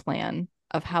game plan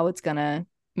of how it's going to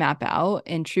map out.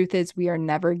 And truth is, we are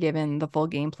never given the full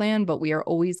game plan, but we are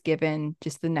always given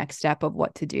just the next step of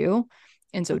what to do.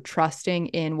 And so trusting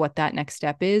in what that next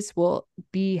step is will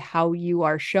be how you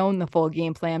are shown the full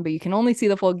game plan, but you can only see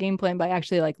the full game plan by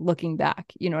actually like looking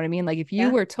back. You know what I mean? Like if you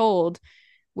yeah. were told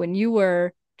when you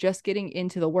were just getting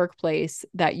into the workplace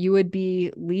that you would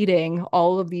be leading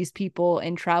all of these people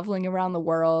and traveling around the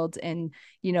world and,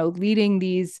 leading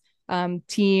these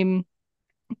team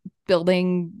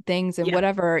building things and Yeah.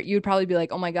 whatever, you'd probably be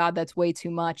like, oh my God, that's way too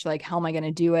much. Like, how am I going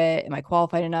to do it? Am I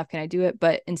qualified enough? Can I do it?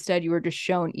 But instead, you were just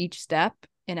shown each step.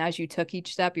 And as you took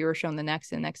each step, you were shown the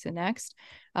next and next and next.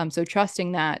 So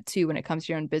trusting that too, when it comes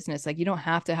to your own business, like you don't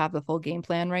have to have the full game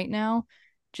plan right now.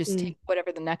 Just Mm, take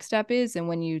whatever the next step is. And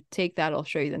when you take that, it'll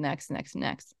show you the next, next,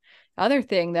 next. The other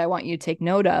thing that I want you to take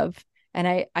note of, and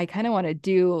I kind of want to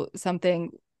do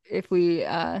something if we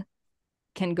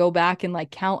can go back and like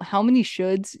count how many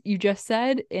shoulds you just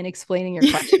said in explaining your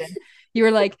question. You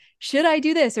were like, should I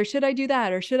do this or should I do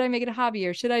that? Or should I make it a hobby?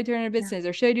 Or should I turn it a yeah. business?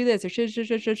 Or should I do this? Or should.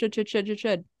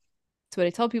 So what I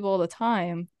tell people all the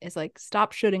time is like,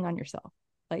 stop shoulding on yourself.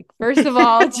 Like, first of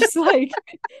all, just like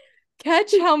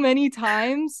catch how many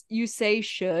times you say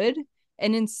should.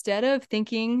 And instead of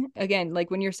thinking, again, like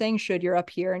when you're saying should, you're up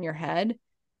here in your head,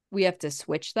 we have to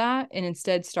switch that and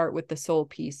instead start with the soul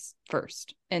piece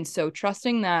first. And so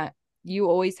trusting that you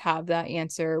always have that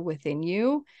answer within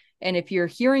you. And if you're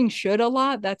hearing should a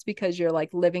lot, that's because you're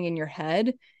like living in your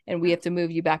head, and we have to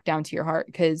move you back down to your heart.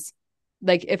 Because,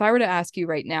 like, if I were to ask you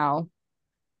right now,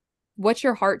 what's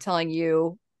your heart telling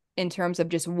you in terms of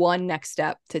just one next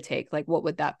step to take? Like, what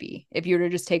would that be if you were to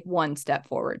just take one step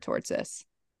forward towards this?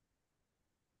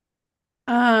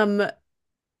 Um,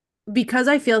 because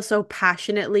I feel so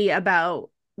passionately about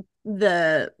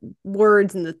the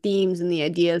words and the themes and the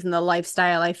ideas and the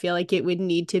lifestyle, I feel like it would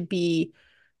need to be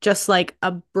just like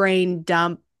a brain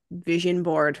dump vision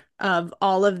board of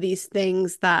all of these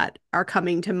things that are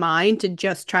coming to mind to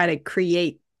just try to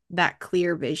create that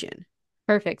clear vision.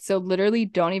 Perfect. So literally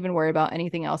don't even worry about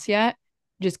anything else yet.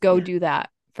 Just go Yeah. do that.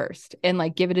 first and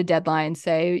like give it a deadline,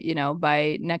 say,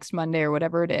 by next Monday or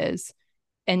whatever it is,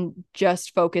 and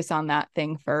just focus on that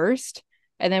thing first.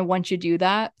 And then once you do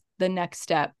that, the next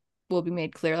step will be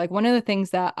made clear. Like one of the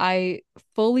things that I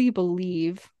fully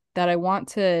believe that I want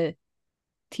to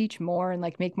teach more and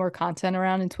like make more content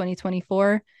around in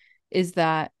 2024 is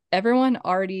that everyone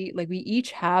already, like we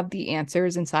each have the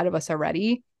answers inside of us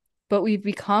already, but we've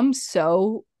become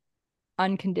so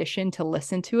unconditioned to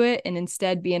listen to it and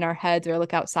instead be in our heads or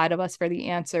look outside of us for the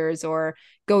answers or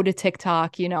go to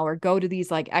TikTok, or go to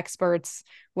these like experts,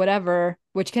 whatever,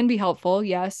 which can be helpful.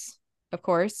 Yes, of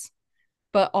course.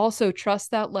 But also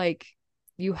trust that like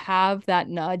you have that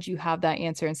nudge, you have that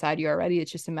answer inside you already.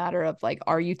 It's just a matter of like,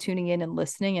 are you tuning in and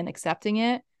listening and accepting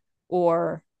it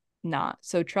or not?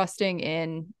 So trusting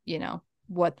in,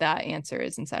 what that answer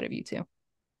is inside of you too.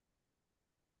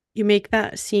 You make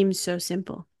that seem so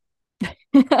simple.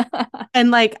 And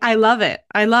like I love it.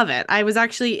 I love it. I was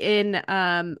actually in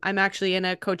I'm actually in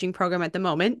a coaching program at the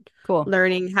moment, Cool.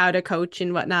 learning how to coach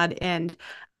and whatnot. And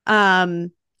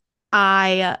um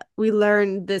I we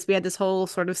learned this, we had this whole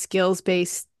sort of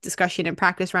skills-based discussion and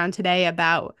practice round today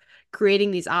about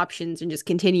creating these options and just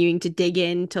continuing to dig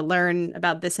in to learn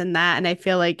about this and that. And I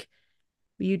feel like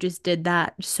you just did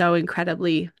that so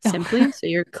incredibly simply. So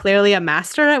you're clearly a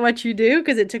master at what you do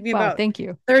because it took me Wow, about thank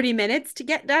you. 30 minutes to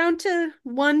get down to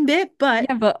one bit, but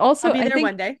Yeah, but I'll also be I there think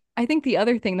one day. I think the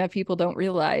other thing that people don't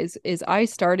realize is I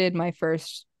started my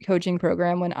first coaching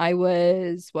program when I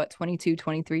was 22,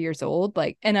 23 years old.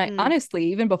 Like, and I Mm. honestly,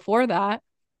 even before that,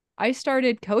 I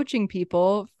started coaching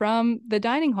people from the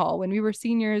dining hall when we were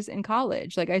seniors in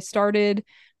college. Like I started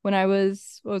when I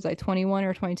was, what was I, 21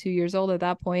 or 22 years old at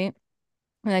that point.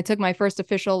 And I took my first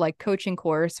official like coaching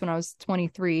course when I was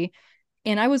 23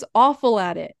 and I was awful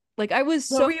at it. Like I was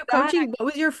What so were you bad at, coaching? What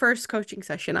was your first coaching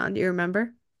session on? Do you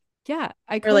remember? yeah,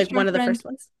 I Or like coached our one of the friend. first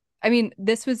ones? I mean,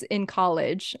 this was in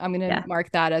college. I'm going to Yeah.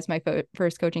 mark that as my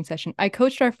first coaching session. I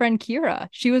coached our friend Kira.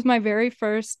 She was my very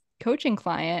first coaching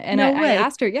client. And No I way.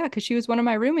 asked her, yeah, because she was one of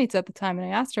my roommates at the time. And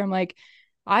I asked her, I'm like,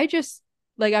 I just,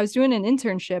 like, I was doing an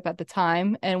internship at the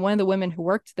time. And one of the women who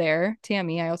worked there,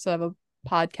 Tammy, I also have a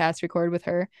podcast recorded with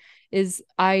her, is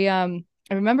I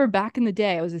remember back in the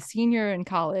day, I was a senior in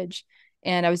college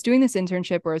and I was doing this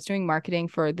internship where I was doing marketing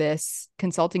for this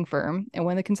consulting firm. And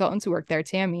one of the consultants who worked there,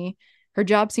 Tammy, her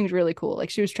job seemed really cool.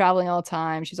 Like she was traveling all the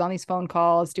time. She's on these phone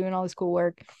calls, doing all this cool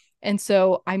work. And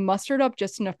so I mustered up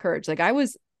just enough courage. Like I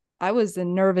was a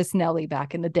nervous Nelly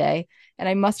back in the day. And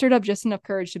I mustered up just enough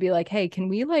courage to be like, hey, can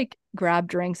we like grab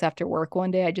drinks after work one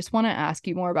day? I just want to ask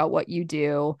you more about what you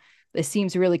do. This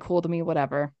seems really cool to me,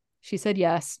 whatever. She said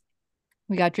yes.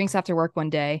 We got drinks after work one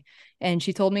day and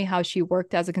she told me how she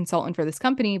worked as a consultant for this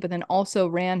company but then also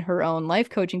ran her own life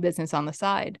coaching business on the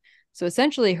side. So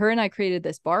essentially her and I created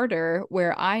this barter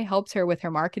where I helped her with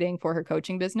her marketing for her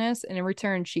coaching business and in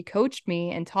return she coached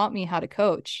me and taught me how to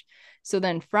coach. So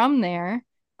then from there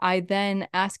I then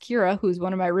asked Kira, who's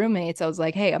one of my roommates, I was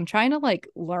like, hey, I'm trying to like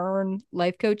learn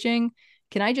life coaching,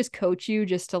 can I just coach you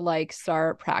just to like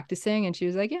start practicing? And she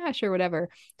was like, yeah, sure, whatever.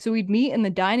 So we'd meet in the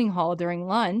dining hall during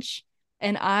lunch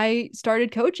and I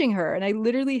started coaching her. And I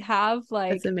literally have That's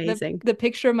like the amazing. the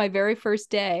picture of my very first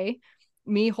day,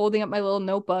 me holding up my little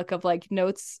notebook of like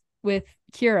notes with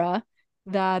Kira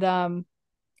that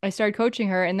I started coaching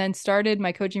her and then started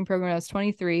my coaching program when I was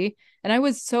 23 and I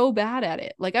was so bad at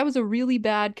it. Like I was a really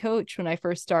bad coach when I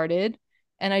first started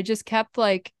and I just kept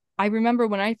like I remember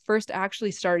when I first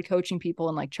actually started coaching people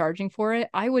and like charging for it,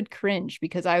 I would cringe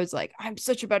because I was like, I'm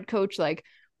such a bad coach. Like,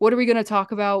 what are we going to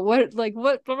talk about? What, like,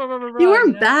 what, blah, blah, blah, blah, You blah,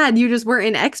 weren't bad. You just weren't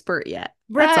an expert yet.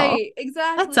 That's all. Right,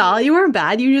 That's all. exactly. You weren't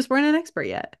bad. You just weren't an expert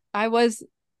yet. I was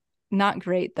not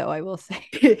great though, I will say.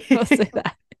 I'll say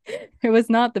that. It was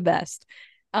not the best.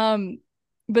 Um,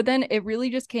 but then it really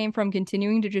just came from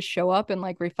continuing to just show up and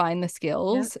like refine the Yeah.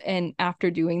 skills. And after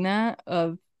doing that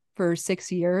for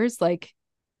 6 years, like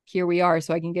here we are.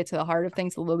 So I can get to the heart of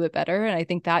things a little bit better. And I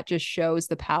think that just shows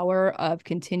the power of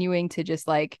continuing to just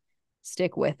like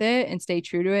stick with it and stay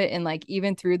true to it. And like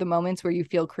even through the moments where you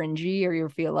feel cringy or you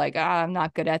feel like, I'm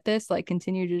not good at this, like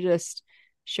continue to just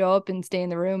show up and stay in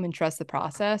the room and trust the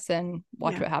process and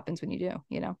watch Yeah, what happens when you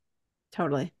do.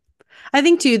 totally. I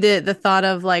think too the thought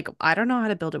of like I don't know how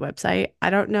to build a website. I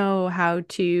don't know how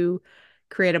to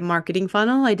create a marketing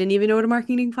funnel. I didn't even know what a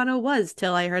marketing funnel was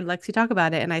till I heard Lexi talk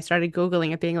about it and I started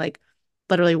Googling it being like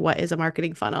literally what is a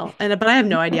marketing funnel? And but I have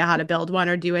no idea how to build one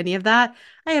or do any of that.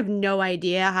 I have no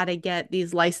idea how to get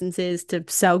these licenses to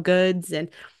sell goods and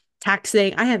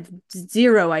taxing. I have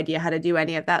zero idea how to do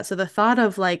any of that. So the thought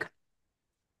of like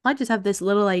I just have this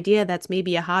little idea that's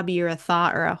maybe a hobby or a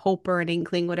thought or a hope or an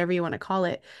inkling, whatever you want to call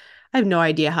it. I have no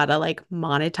idea how to like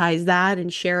monetize that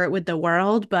and share it with the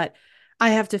world, but I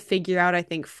have to figure out, I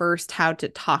think, first how to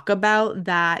talk about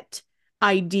that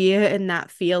idea and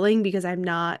that feeling because I'm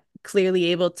not clearly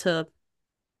able to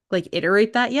like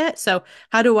iterate that yet. So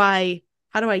how do I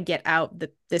get out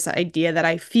this idea that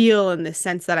I feel and this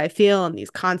sense that I feel and these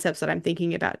concepts that I'm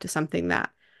thinking about to something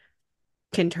that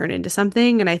can turn into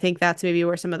something? And I think that's maybe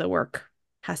where some of the work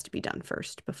has to be done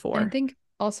first And I before. think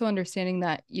also understanding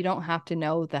that you don't have to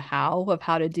know the how of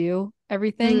how to do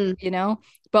everything, Mm,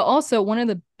 but also one of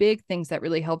the big things that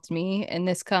really helped me, and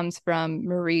this comes from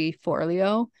Marie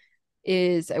Forleo,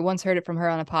 is I once heard it from her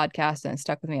on a podcast and it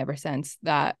stuck with me ever since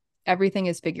that everything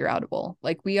is figure outable.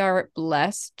 Like we are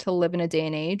blessed to live in a day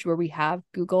and age where we have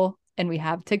Google and we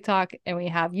have TikTok and we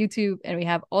have YouTube and we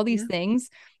have all these yeah. things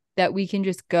that we can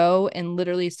just go and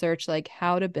literally search like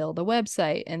how to build a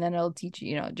website and then it'll teach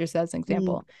you, just as an Mm,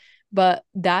 example. But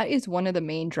that is one of the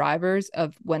main drivers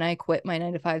of when I quit my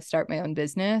 9 to 5, start my own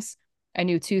business. I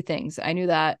knew two things. I knew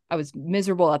that I was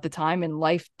miserable at the time and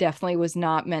life definitely was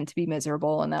not meant to be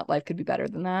miserable and that life could be better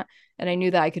than that. And I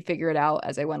knew that I could figure it out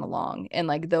as I went along. And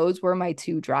like those were my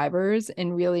two drivers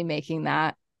in really making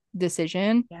that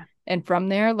decision. yeah. And from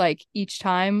there, like each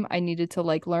time I needed to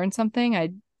like learn something, I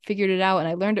figured it out and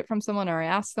I learned it from someone or I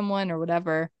asked someone or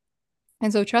whatever.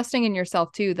 And so trusting in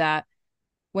yourself too, that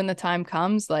when the time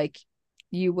comes, like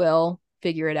you will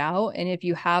figure it out. And if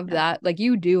you have Yeah. that, like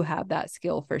you do have that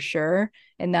skill for sure.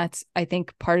 And that's, I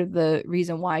think, part of the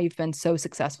reason why you've been so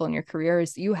successful in your career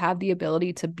is you have the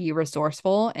ability to be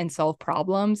resourceful and solve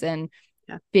problems and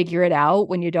Yeah. figure it out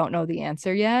when you don't know the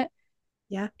answer yet.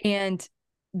 Yeah. And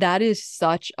that is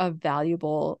such a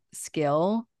valuable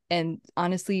skill. And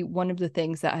honestly, one of the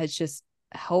things that has just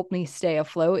helped me stay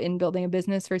afloat in building a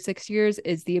business for 6 years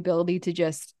is the ability to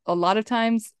just, a lot of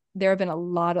times, there have been a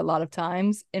lot of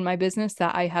times in my business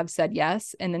that I have said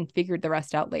yes and then figured the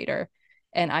rest out later.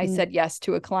 And I Mm, said yes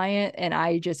to a client and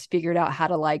I just figured out how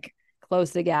to like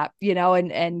close the gap,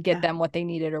 and get yeah. them what they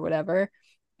needed or whatever.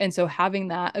 And so having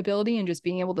that ability and just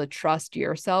being able to trust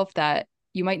yourself that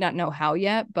you might not know how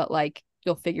yet, but like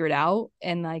you'll figure it out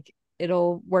and like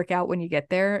it'll work out when you get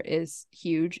there is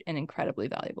huge and incredibly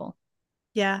valuable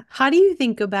Yeah. How do you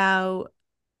think about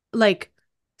like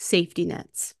safety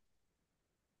nets?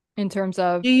 in terms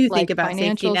of Do you think like about safety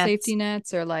financial nets? safety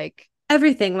nets or like,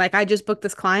 Everything. Like I just booked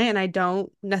this client and I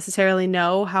don't necessarily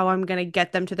know how I'm going to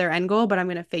get them to their end goal, but I'm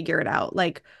going to figure it out.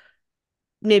 Like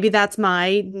maybe that's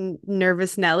my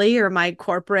nervous Nelly or my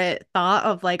corporate thought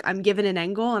of like I'm given an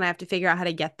end goal and I have to figure out how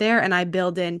to get there and I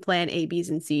build in plan A, B's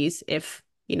and C's if,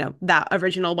 that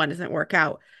original one doesn't work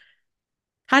out.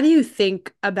 How do you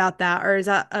think about that? Or is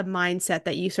that a mindset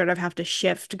that you sort of have to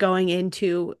shift going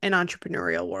into an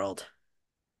entrepreneurial world?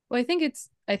 well, I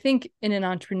think in an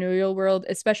entrepreneurial world,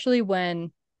 especially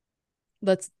when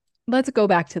let's let's go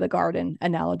back to the garden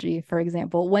analogy, for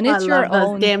example. I love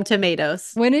those damn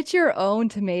tomatoes. When it's your own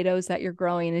tomatoes that you're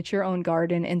growing, it's your own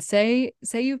garden, and say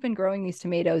you've been growing these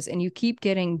tomatoes and you keep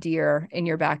getting deer in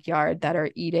your backyard that are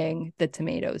eating the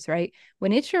tomatoes, right?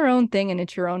 When it's your own thing and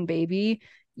it's your own baby,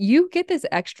 you get this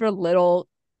extra little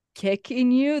kick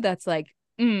in you that's like,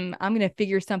 I'm gonna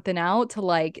figure something out to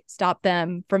like stop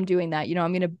them from doing that.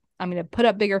 I'm gonna put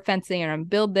up bigger fencing or I'm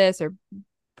build this or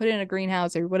put it in a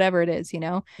greenhouse or whatever it is,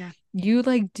 Yeah. you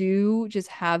like do just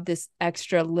have this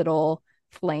extra little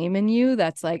flame in you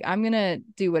that's like, I'm gonna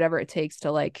do whatever it takes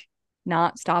to like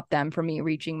not stop them from me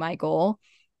reaching my goal.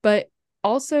 But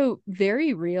also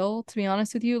very real, to be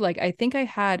honest with you. Like I think I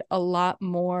had a lot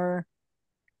more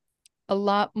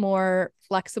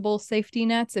flexible safety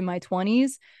nets in my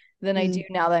 20s than I do Mm,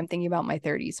 now that I'm thinking about my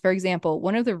 30s. For example,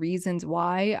 one of the reasons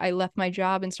why I left my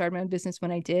job and started my own business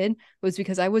when I did was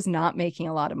because I was not making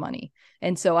a lot of money.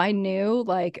 And so I knew,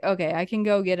 like, okay, I can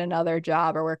go get another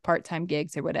job or work part-time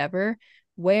gigs or whatever.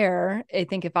 Where I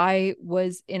think if I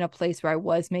was in a place where I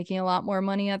was making a lot more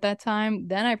money at that time,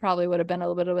 then I probably would have been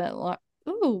a little bit,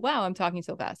 oh, wow, I'm talking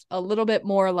so fast. A little bit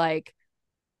more like,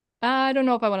 I don't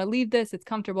know if I want to leave this. It's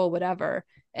comfortable, whatever.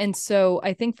 And so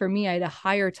I think for me, I had a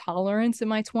higher tolerance in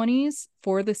my 20s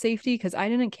for the safety because I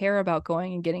didn't care about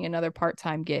going and getting another part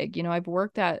time gig.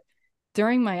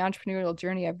 During my entrepreneurial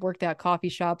journey, I've worked at coffee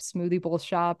shops, smoothie bowl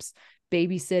shops,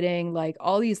 babysitting, like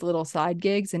all these little side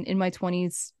gigs. And in my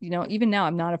 20s, even now,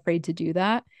 I'm not afraid to do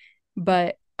that.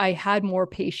 But I had more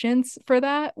patience for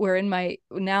that. Where in my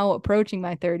now approaching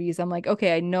my 30s, I'm like,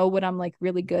 okay, I know what I'm like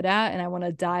really good at, and I want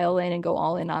to dial in and go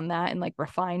all in on that and like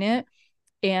refine it.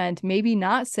 And maybe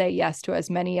not say yes to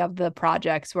as many of the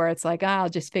projects where it's like, I'll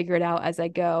just figure it out as I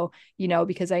go,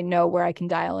 because I know where I can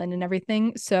dial in and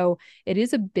everything. So it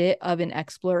is a bit of an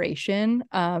exploration.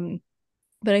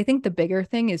 But I think the bigger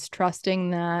thing is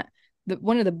trusting that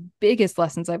one of the biggest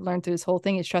lessons I've learned through this whole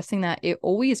thing is trusting that it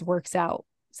always works out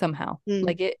somehow. Mm,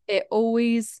 Like it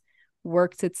always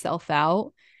works itself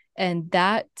out. And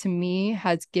that to me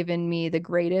has given me the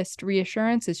greatest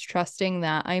reassurance is trusting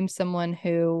that I'm someone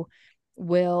who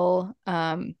will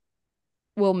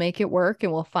will make it work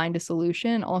and will find a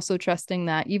solution. Also trusting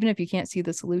that even if you can't see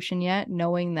the solution yet,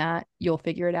 knowing that you'll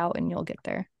figure it out and you'll get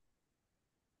there.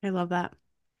 I love that.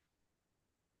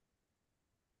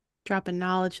 Dropping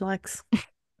knowledge, Lex.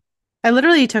 I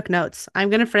literally took notes. I'm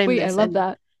gonna frame Wait, I this love and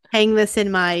that. hang this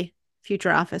in my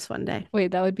future office one day.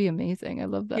 Wait, that would be amazing. I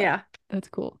love that. Yeah. That's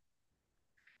cool.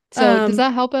 So, does Um,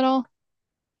 that help at all?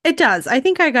 it does. I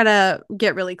think I gotta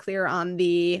get really clear on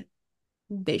the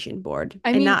vision board. I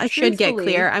And mean, not I should get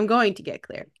clear. I'm going to get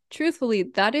clear. truthfully,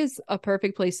 that is a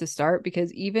perfect place to start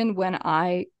because even when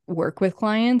I work with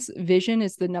clients, vision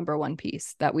is the number one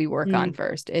piece that we work on Mm,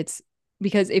 first. It's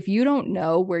because if you don't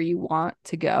know where you want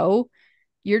to go,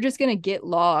 you're just going to get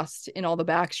lost in all the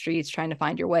back streets trying to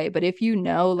find your way. But if you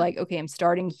know, like, okay, I'm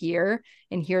starting here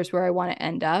and here's where I want to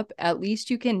end up, at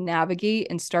least you can navigate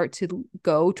and start to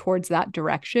go towards that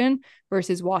direction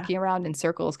versus yeah. walking around in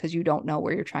circles because you don't know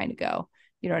where you're trying to go.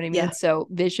 You know what I mean? Yeah. So,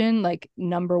 vision, like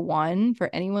number one for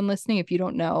anyone listening, if you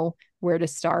don't know where to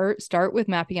start with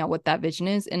mapping out what that vision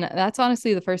is. And that's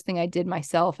honestly the first thing I did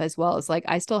myself as well. Is like,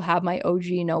 I still have my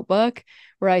OG notebook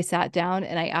where I sat down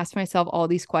and I asked myself all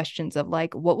these questions of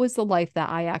like, what was the life that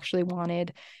I actually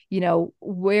wanted? You know,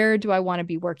 where do I want to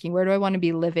be working? Where do I want to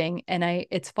be living? And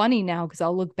it's funny now because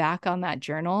I'll look back on that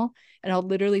journal and I'll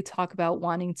literally talk about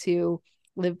wanting to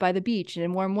live by the beach and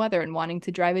in warm weather and wanting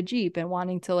to drive a Jeep and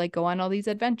wanting to like go on all these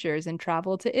adventures and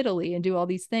travel to Italy and do all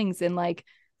these things. And like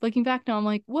looking back now, I'm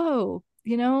like, whoa,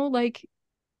 like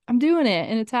I'm doing it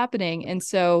and it's happening. And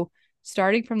so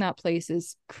starting from that place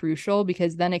is crucial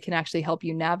because then it can actually help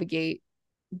you navigate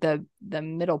the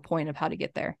middle point of how to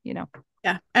get there. Yeah.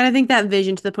 And I think that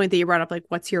vision to the point that you brought up, like,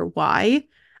 what's your why?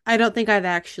 I don't think I've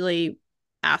actually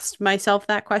asked myself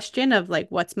that question of like,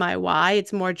 what's my why?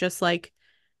 It's more just like,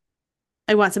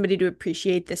 I want somebody to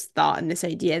appreciate this thought and this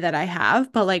idea that I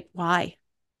have, but like, why?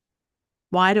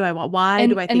 Why do I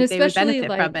And think they would especially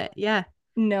benefit from like it? Yeah.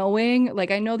 knowing,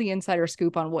 like I know the insider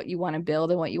scoop on what you want to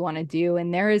build and what you want to do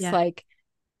and Yeah.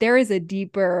 there is a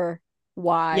deeper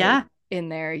why Yeah. in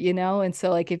there. And so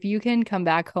like if you can come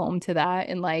back home to that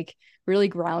and like really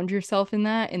ground yourself in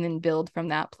that and then build from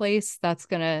that place, that's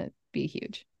going to be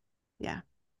huge. Yeah.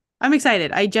 I'm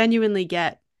excited. I genuinely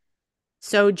get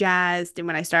so jazzed. And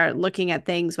when I start looking at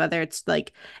things, whether it's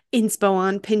like inspo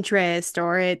on Pinterest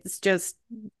or it's just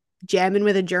jamming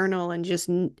with a journal and just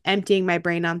emptying my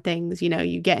brain on things,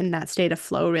 you get in that state of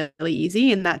flow really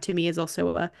easy. And that to me is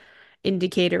also a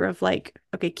indicator of like,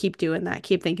 okay, keep doing that,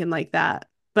 keep thinking like that.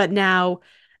 But now I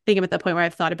think I'm at the point where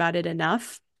I've thought about it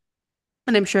enough.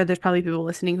 And I'm sure there's probably people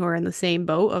listening who are in the same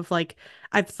boat of like,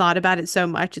 I've thought about it so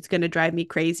much, it's going to drive me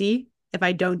crazy if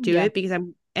I don't do Yeah, it because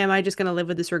am I just going to live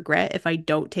with this regret if I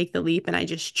don't take the leap and I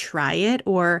just try it?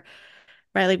 Or,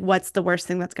 right, like, what's the worst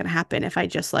thing that's going to happen if I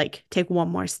just like take one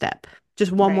more step?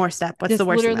 Just one right. more step. What's the Just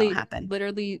worst thing that'll happen?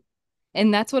 literally,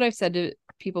 and that's what I've said to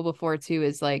people before too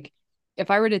is like, if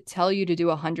I were to tell you to do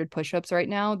 100 push-ups right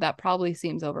now, that probably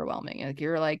seems overwhelming. Like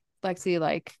you're like, Lexi,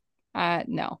 like,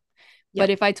 no. But Yep.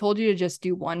 if I told you to just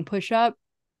do one push-up,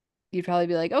 you'd probably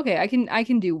be like, okay, I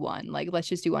can do one. Like, let's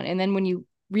just do one. And then when you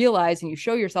realize and you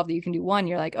show yourself that you can do one,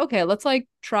 you're like, okay, let's like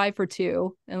try for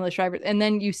two and let's try for, and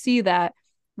then you see that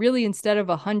really instead of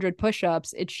 100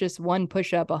 push-ups, it's just one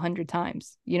push-up 100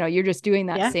 times. You're just doing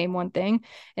that Yeah. same one thing.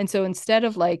 And so instead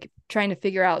of like trying to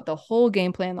figure out the whole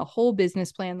game plan, the whole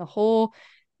business plan, the whole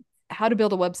how to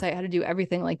build a website, how to do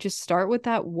everything, like just start with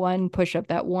that one push-up,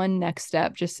 that one next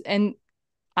step. Just and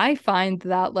I find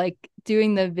that like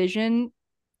doing the vision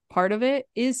part of it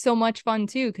is so much fun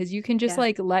too because you can just Yeah.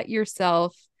 like let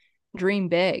yourself dream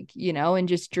big, and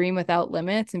just dream without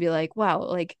limits and be like, wow,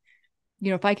 like,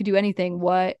 if I could do anything,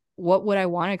 what would I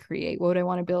want to create? What would I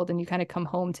want to build? And you kind of come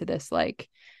home to this like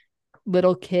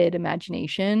little kid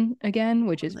imagination again,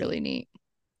 which is Totally. really neat.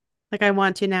 Like I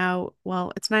want to now,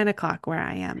 well, it's 9 o'clock where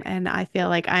I am, and I feel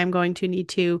like I'm going to need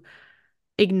to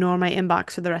ignore my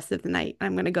inbox for the rest of the night.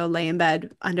 I'm going to go lay in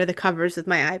bed under the covers with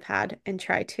my iPad and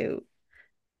try to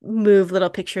move little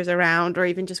pictures around or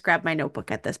even just grab my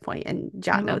notebook at this point and I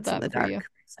jot love notes in that the for you. dark.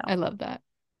 I So, love that.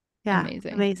 yeah,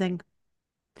 Amazing. amazing.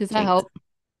 Does that Thanks. help?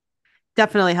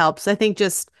 Definitely helps. I think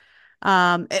just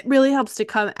it really helps to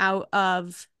come out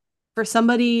of for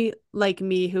somebody like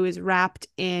me who is wrapped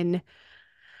in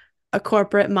a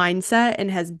corporate mindset and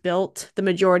has built the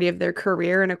majority of their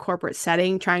career in a corporate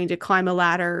setting, trying to climb a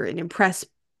ladder and impress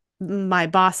my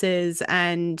bosses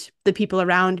and the people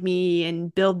around me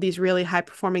and build these really high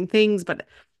performing things, but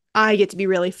I get to be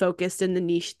really focused in the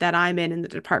niche that I'm in the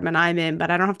department I'm in,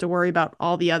 but I don't have to worry about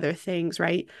all the other things,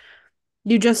 right?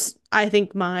 I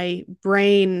think my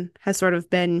brain has sort of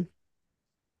been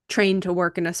trained to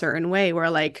work in a certain way where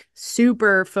like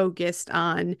super focused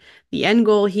on the end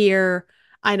goal here.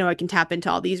 I know I can tap into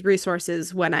all these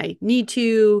resources when I need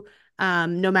to.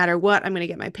 No matter what, I'm going to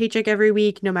get my paycheck every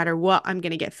week. No matter what, I'm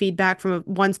going to get feedback from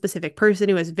one specific person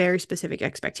who has very specific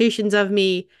expectations of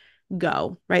me.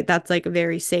 Go, right? That's like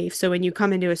very safe. So when you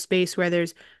come into a space where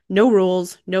there's no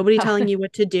rules, nobody telling you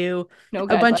what to do, No a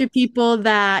bunch of guidelines. people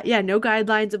yeah, no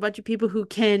guidelines, a bunch of people who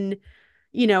can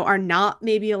are not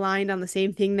maybe aligned on the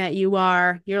same thing that you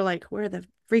are, you're like, where the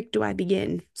freak do I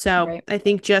begin? So Right. I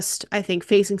think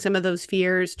facing some of those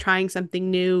fears, trying something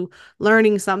new,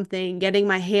 learning something, getting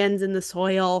my hands in the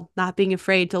soil, not being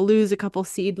afraid to lose a couple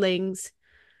seedlings,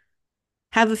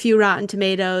 have a few rotten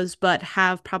tomatoes, but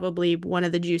have probably one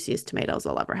of the juiciest tomatoes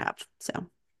I'll ever have. So,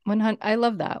 100. I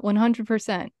love that.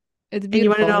 100%. It's and you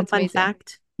want to beautiful know and a it's fun amazing.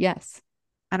 fact? Yes.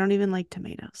 I don't even like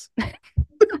tomatoes.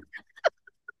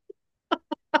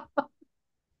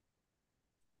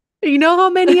 You know how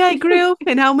many I grew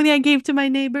and how many I gave to my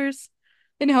neighbors?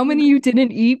 And how many you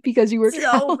didn't eat because you were So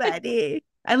traveling? many.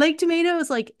 I like tomatoes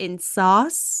like in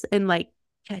sauce and like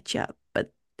ketchup,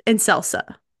 but and salsa,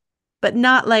 but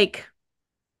not like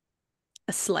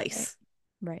a Right. slice.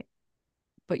 Right.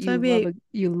 But So I'd be,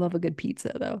 you love a good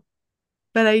pizza though.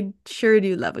 but I sure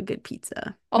do love a good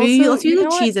pizza. Also, Let's use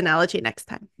a cheese analogy next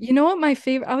time. my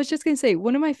favorite I was just gonna say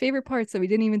one of my favorite parts that we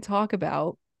didn't even talk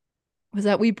about was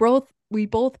that we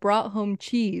both brought home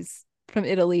cheese from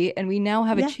Italy and we now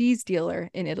have a Yeah, cheese dealer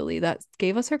in Italy that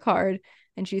gave us her card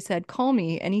and she said, "Call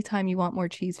me anytime you want more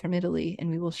cheese from Italy and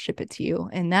we will ship it to you."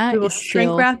 And we that will is shrink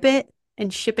still wrap it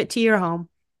and ship it to your home.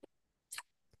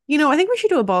 I think we should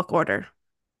do a bulk order.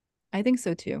 I think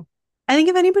so too. I think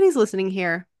if anybody's listening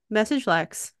here, message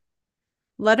Lex.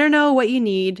 Let her know what you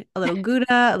need. A little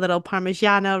Gouda, a little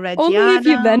Parmigiano Only if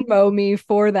you Reggiano. Venmo me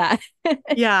for that.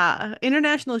 Yeah,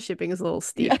 international shipping is a little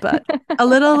Yeah. steep, but a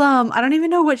little I don't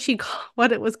even know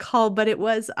what it was called, but it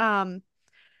was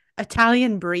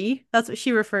Italian brie. That's what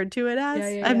she referred to it Yeah,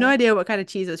 as. yeah, I have no yeah. idea what kind of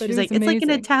cheese it was. But She it was was like, it's like an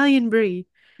amazing. Italian brie.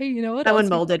 Hey, you know what That one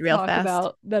else we molded should real talk fast.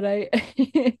 about that I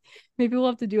maybe we'll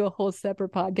have to do a whole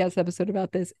separate podcast episode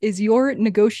about this is your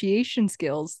negotiation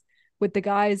skills with the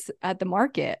guys at the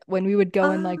market when we would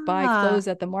go and like buy Ah, clothes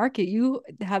at the market. You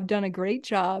have done a great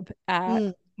job at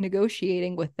mm,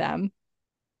 negotiating with them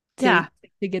to yeah.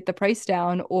 get the price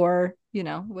down or,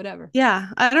 whatever. Yeah.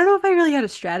 I don't know if I really had a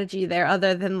strategy there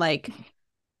other than like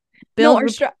No, build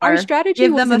our rapport, strategy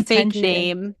give was them a fake intention.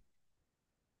 name.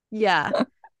 Yeah.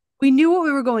 We knew what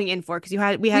we were going in for because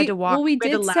we had to walk, we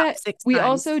had to lap six We times.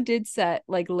 also did set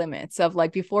like limits of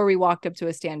like before we walked up to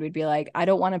a stand, we'd be like, I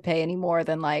don't want to pay any more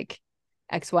than like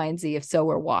X, Y, and Z. If so,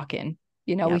 we're walking.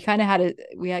 Yep. We had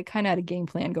kind of had a game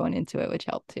plan going into it, which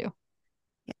helped too.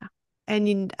 Yeah.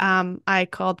 And I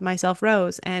called myself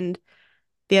Rose, and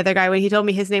the other guy, when he told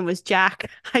me his name was Jack,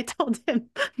 I told him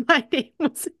my name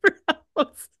was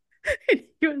Rose. And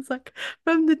he was like,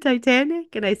 from the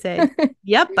Titanic? And I said,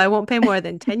 yep, I won't pay more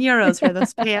than 10 euros for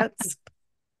those pants.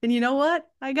 And you know what?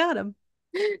 I got them.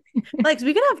 Like, so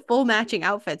we could have full matching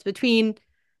outfits between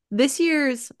this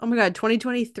year's, oh my God,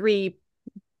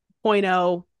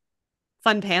 2023.0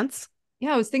 fun pants,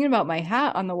 Yeah, I was thinking about my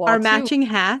hat on the wall our too. matching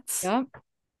hats, Yep.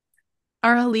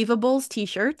 our Leavables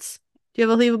t-shirts. Do you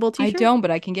have a Leavable I t-shirt? don't, but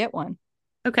I can get one.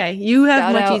 Okay, you have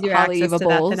Shout much out easier Holly access to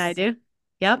that than I Evables. do.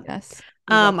 Yep. Yes,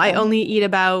 we love I them. only eat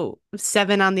about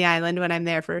 7 on the island when I'm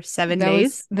there for 7 That was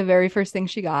days. the very first thing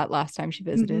she got last time she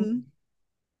visited.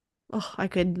 Oh, I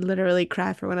could literally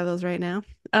cry for one of those right now.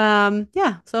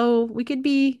 Yeah, so we could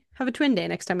be have a twin day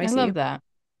next time I I see love you. that.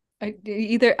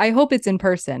 I hope it's in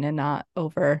person and not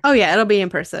over Oh yeah, it'll be in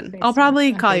person. I'll FaceTime.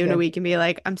 probably call Okay, you in a good. week and be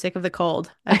like, I'm sick of the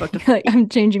cold. I booked a Like flight. I'm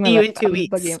changing my See you life. in two I'm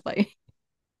booking a weeks. flight. I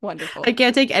Wonderful.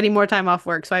 can't take any more time off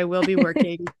work, so I will be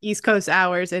working East Coast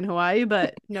hours in Hawaii,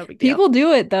 but no big deal. People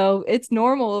do it though. It's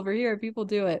normal over here. People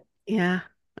do it. Yeah.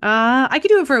 I could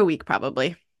do it for a week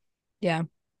probably, Yeah.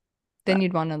 Then but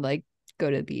you'd want to like go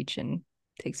to the beach and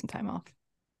take some time off.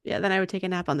 yeah, then I would take a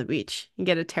nap on the beach and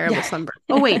get a terrible Yeah. sunburn.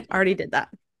 Oh wait, already did that.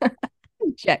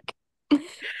 Check. All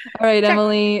right, Check.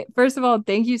 Emily. First of all,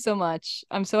 thank you so much.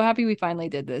 I'm so happy we finally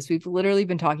did this. We've literally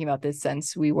been talking about this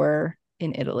since we were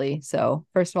in Italy. So,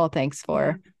 first of all, thanks Yeah,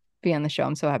 for being on the show.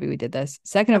 I'm so happy we did this.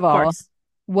 Second of of all, course.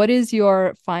 what is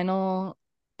your final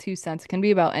 2 cents? It can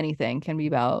be about anything, it can be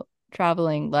about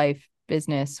traveling, life,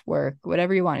 business, work,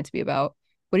 whatever you want it to be about.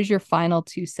 What is your final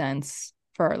 2 cents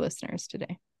for our listeners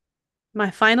today? My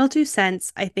final 2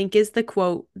 cents, I think, is the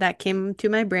quote that came to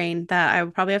my brain that I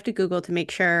will probably have to Google to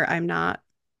make sure I'm not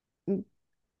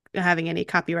having any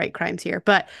copyright crimes here.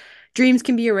 But dreams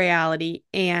can be a reality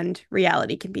and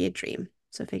reality can be a dream.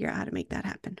 So figure out how to make that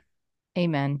happen.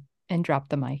 Amen. And drop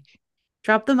the mic.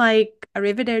 Drop the mic.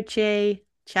 Arrivederci.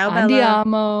 Ciao, Bella.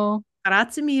 Andiamo.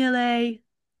 Grazie mille.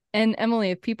 And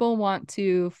Emily, if people want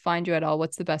to find you at all,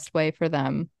 what's the best way for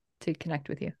them to connect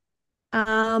with you?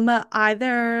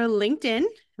 Either LinkedIn,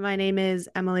 my name is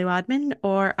Emily Wadman,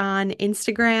 or on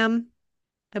Instagram,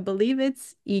 I believe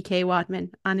it's EK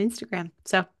Wadman on Instagram.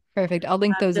 So Perfect. I'll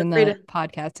link those feel in free the to.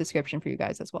 podcast description for you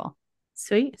guys as well.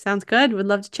 Sweet. Sounds good. Would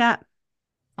love to chat.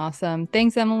 Awesome.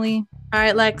 Thanks, Emily. All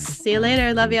right, Lex. See you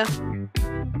later. Love you.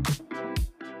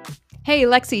 Hey,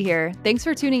 Lexi here. Thanks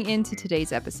for tuning in to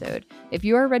today's episode. If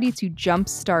you are ready to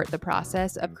jumpstart the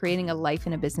process of creating a life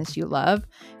and a business you love,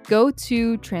 go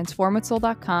to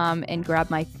transformwithsoul.com and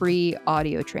grab my free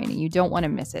audio training. You don't want to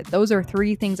miss it. Those are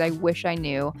 3 things I wish I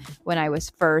knew when I was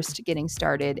first getting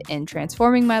started in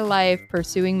transforming my life,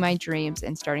 pursuing my dreams,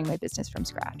 and starting my business from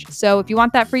scratch. So if you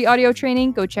want that free audio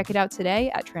training, go check it out today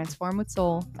at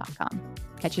transformwithsoul.com.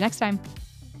 Catch you next time.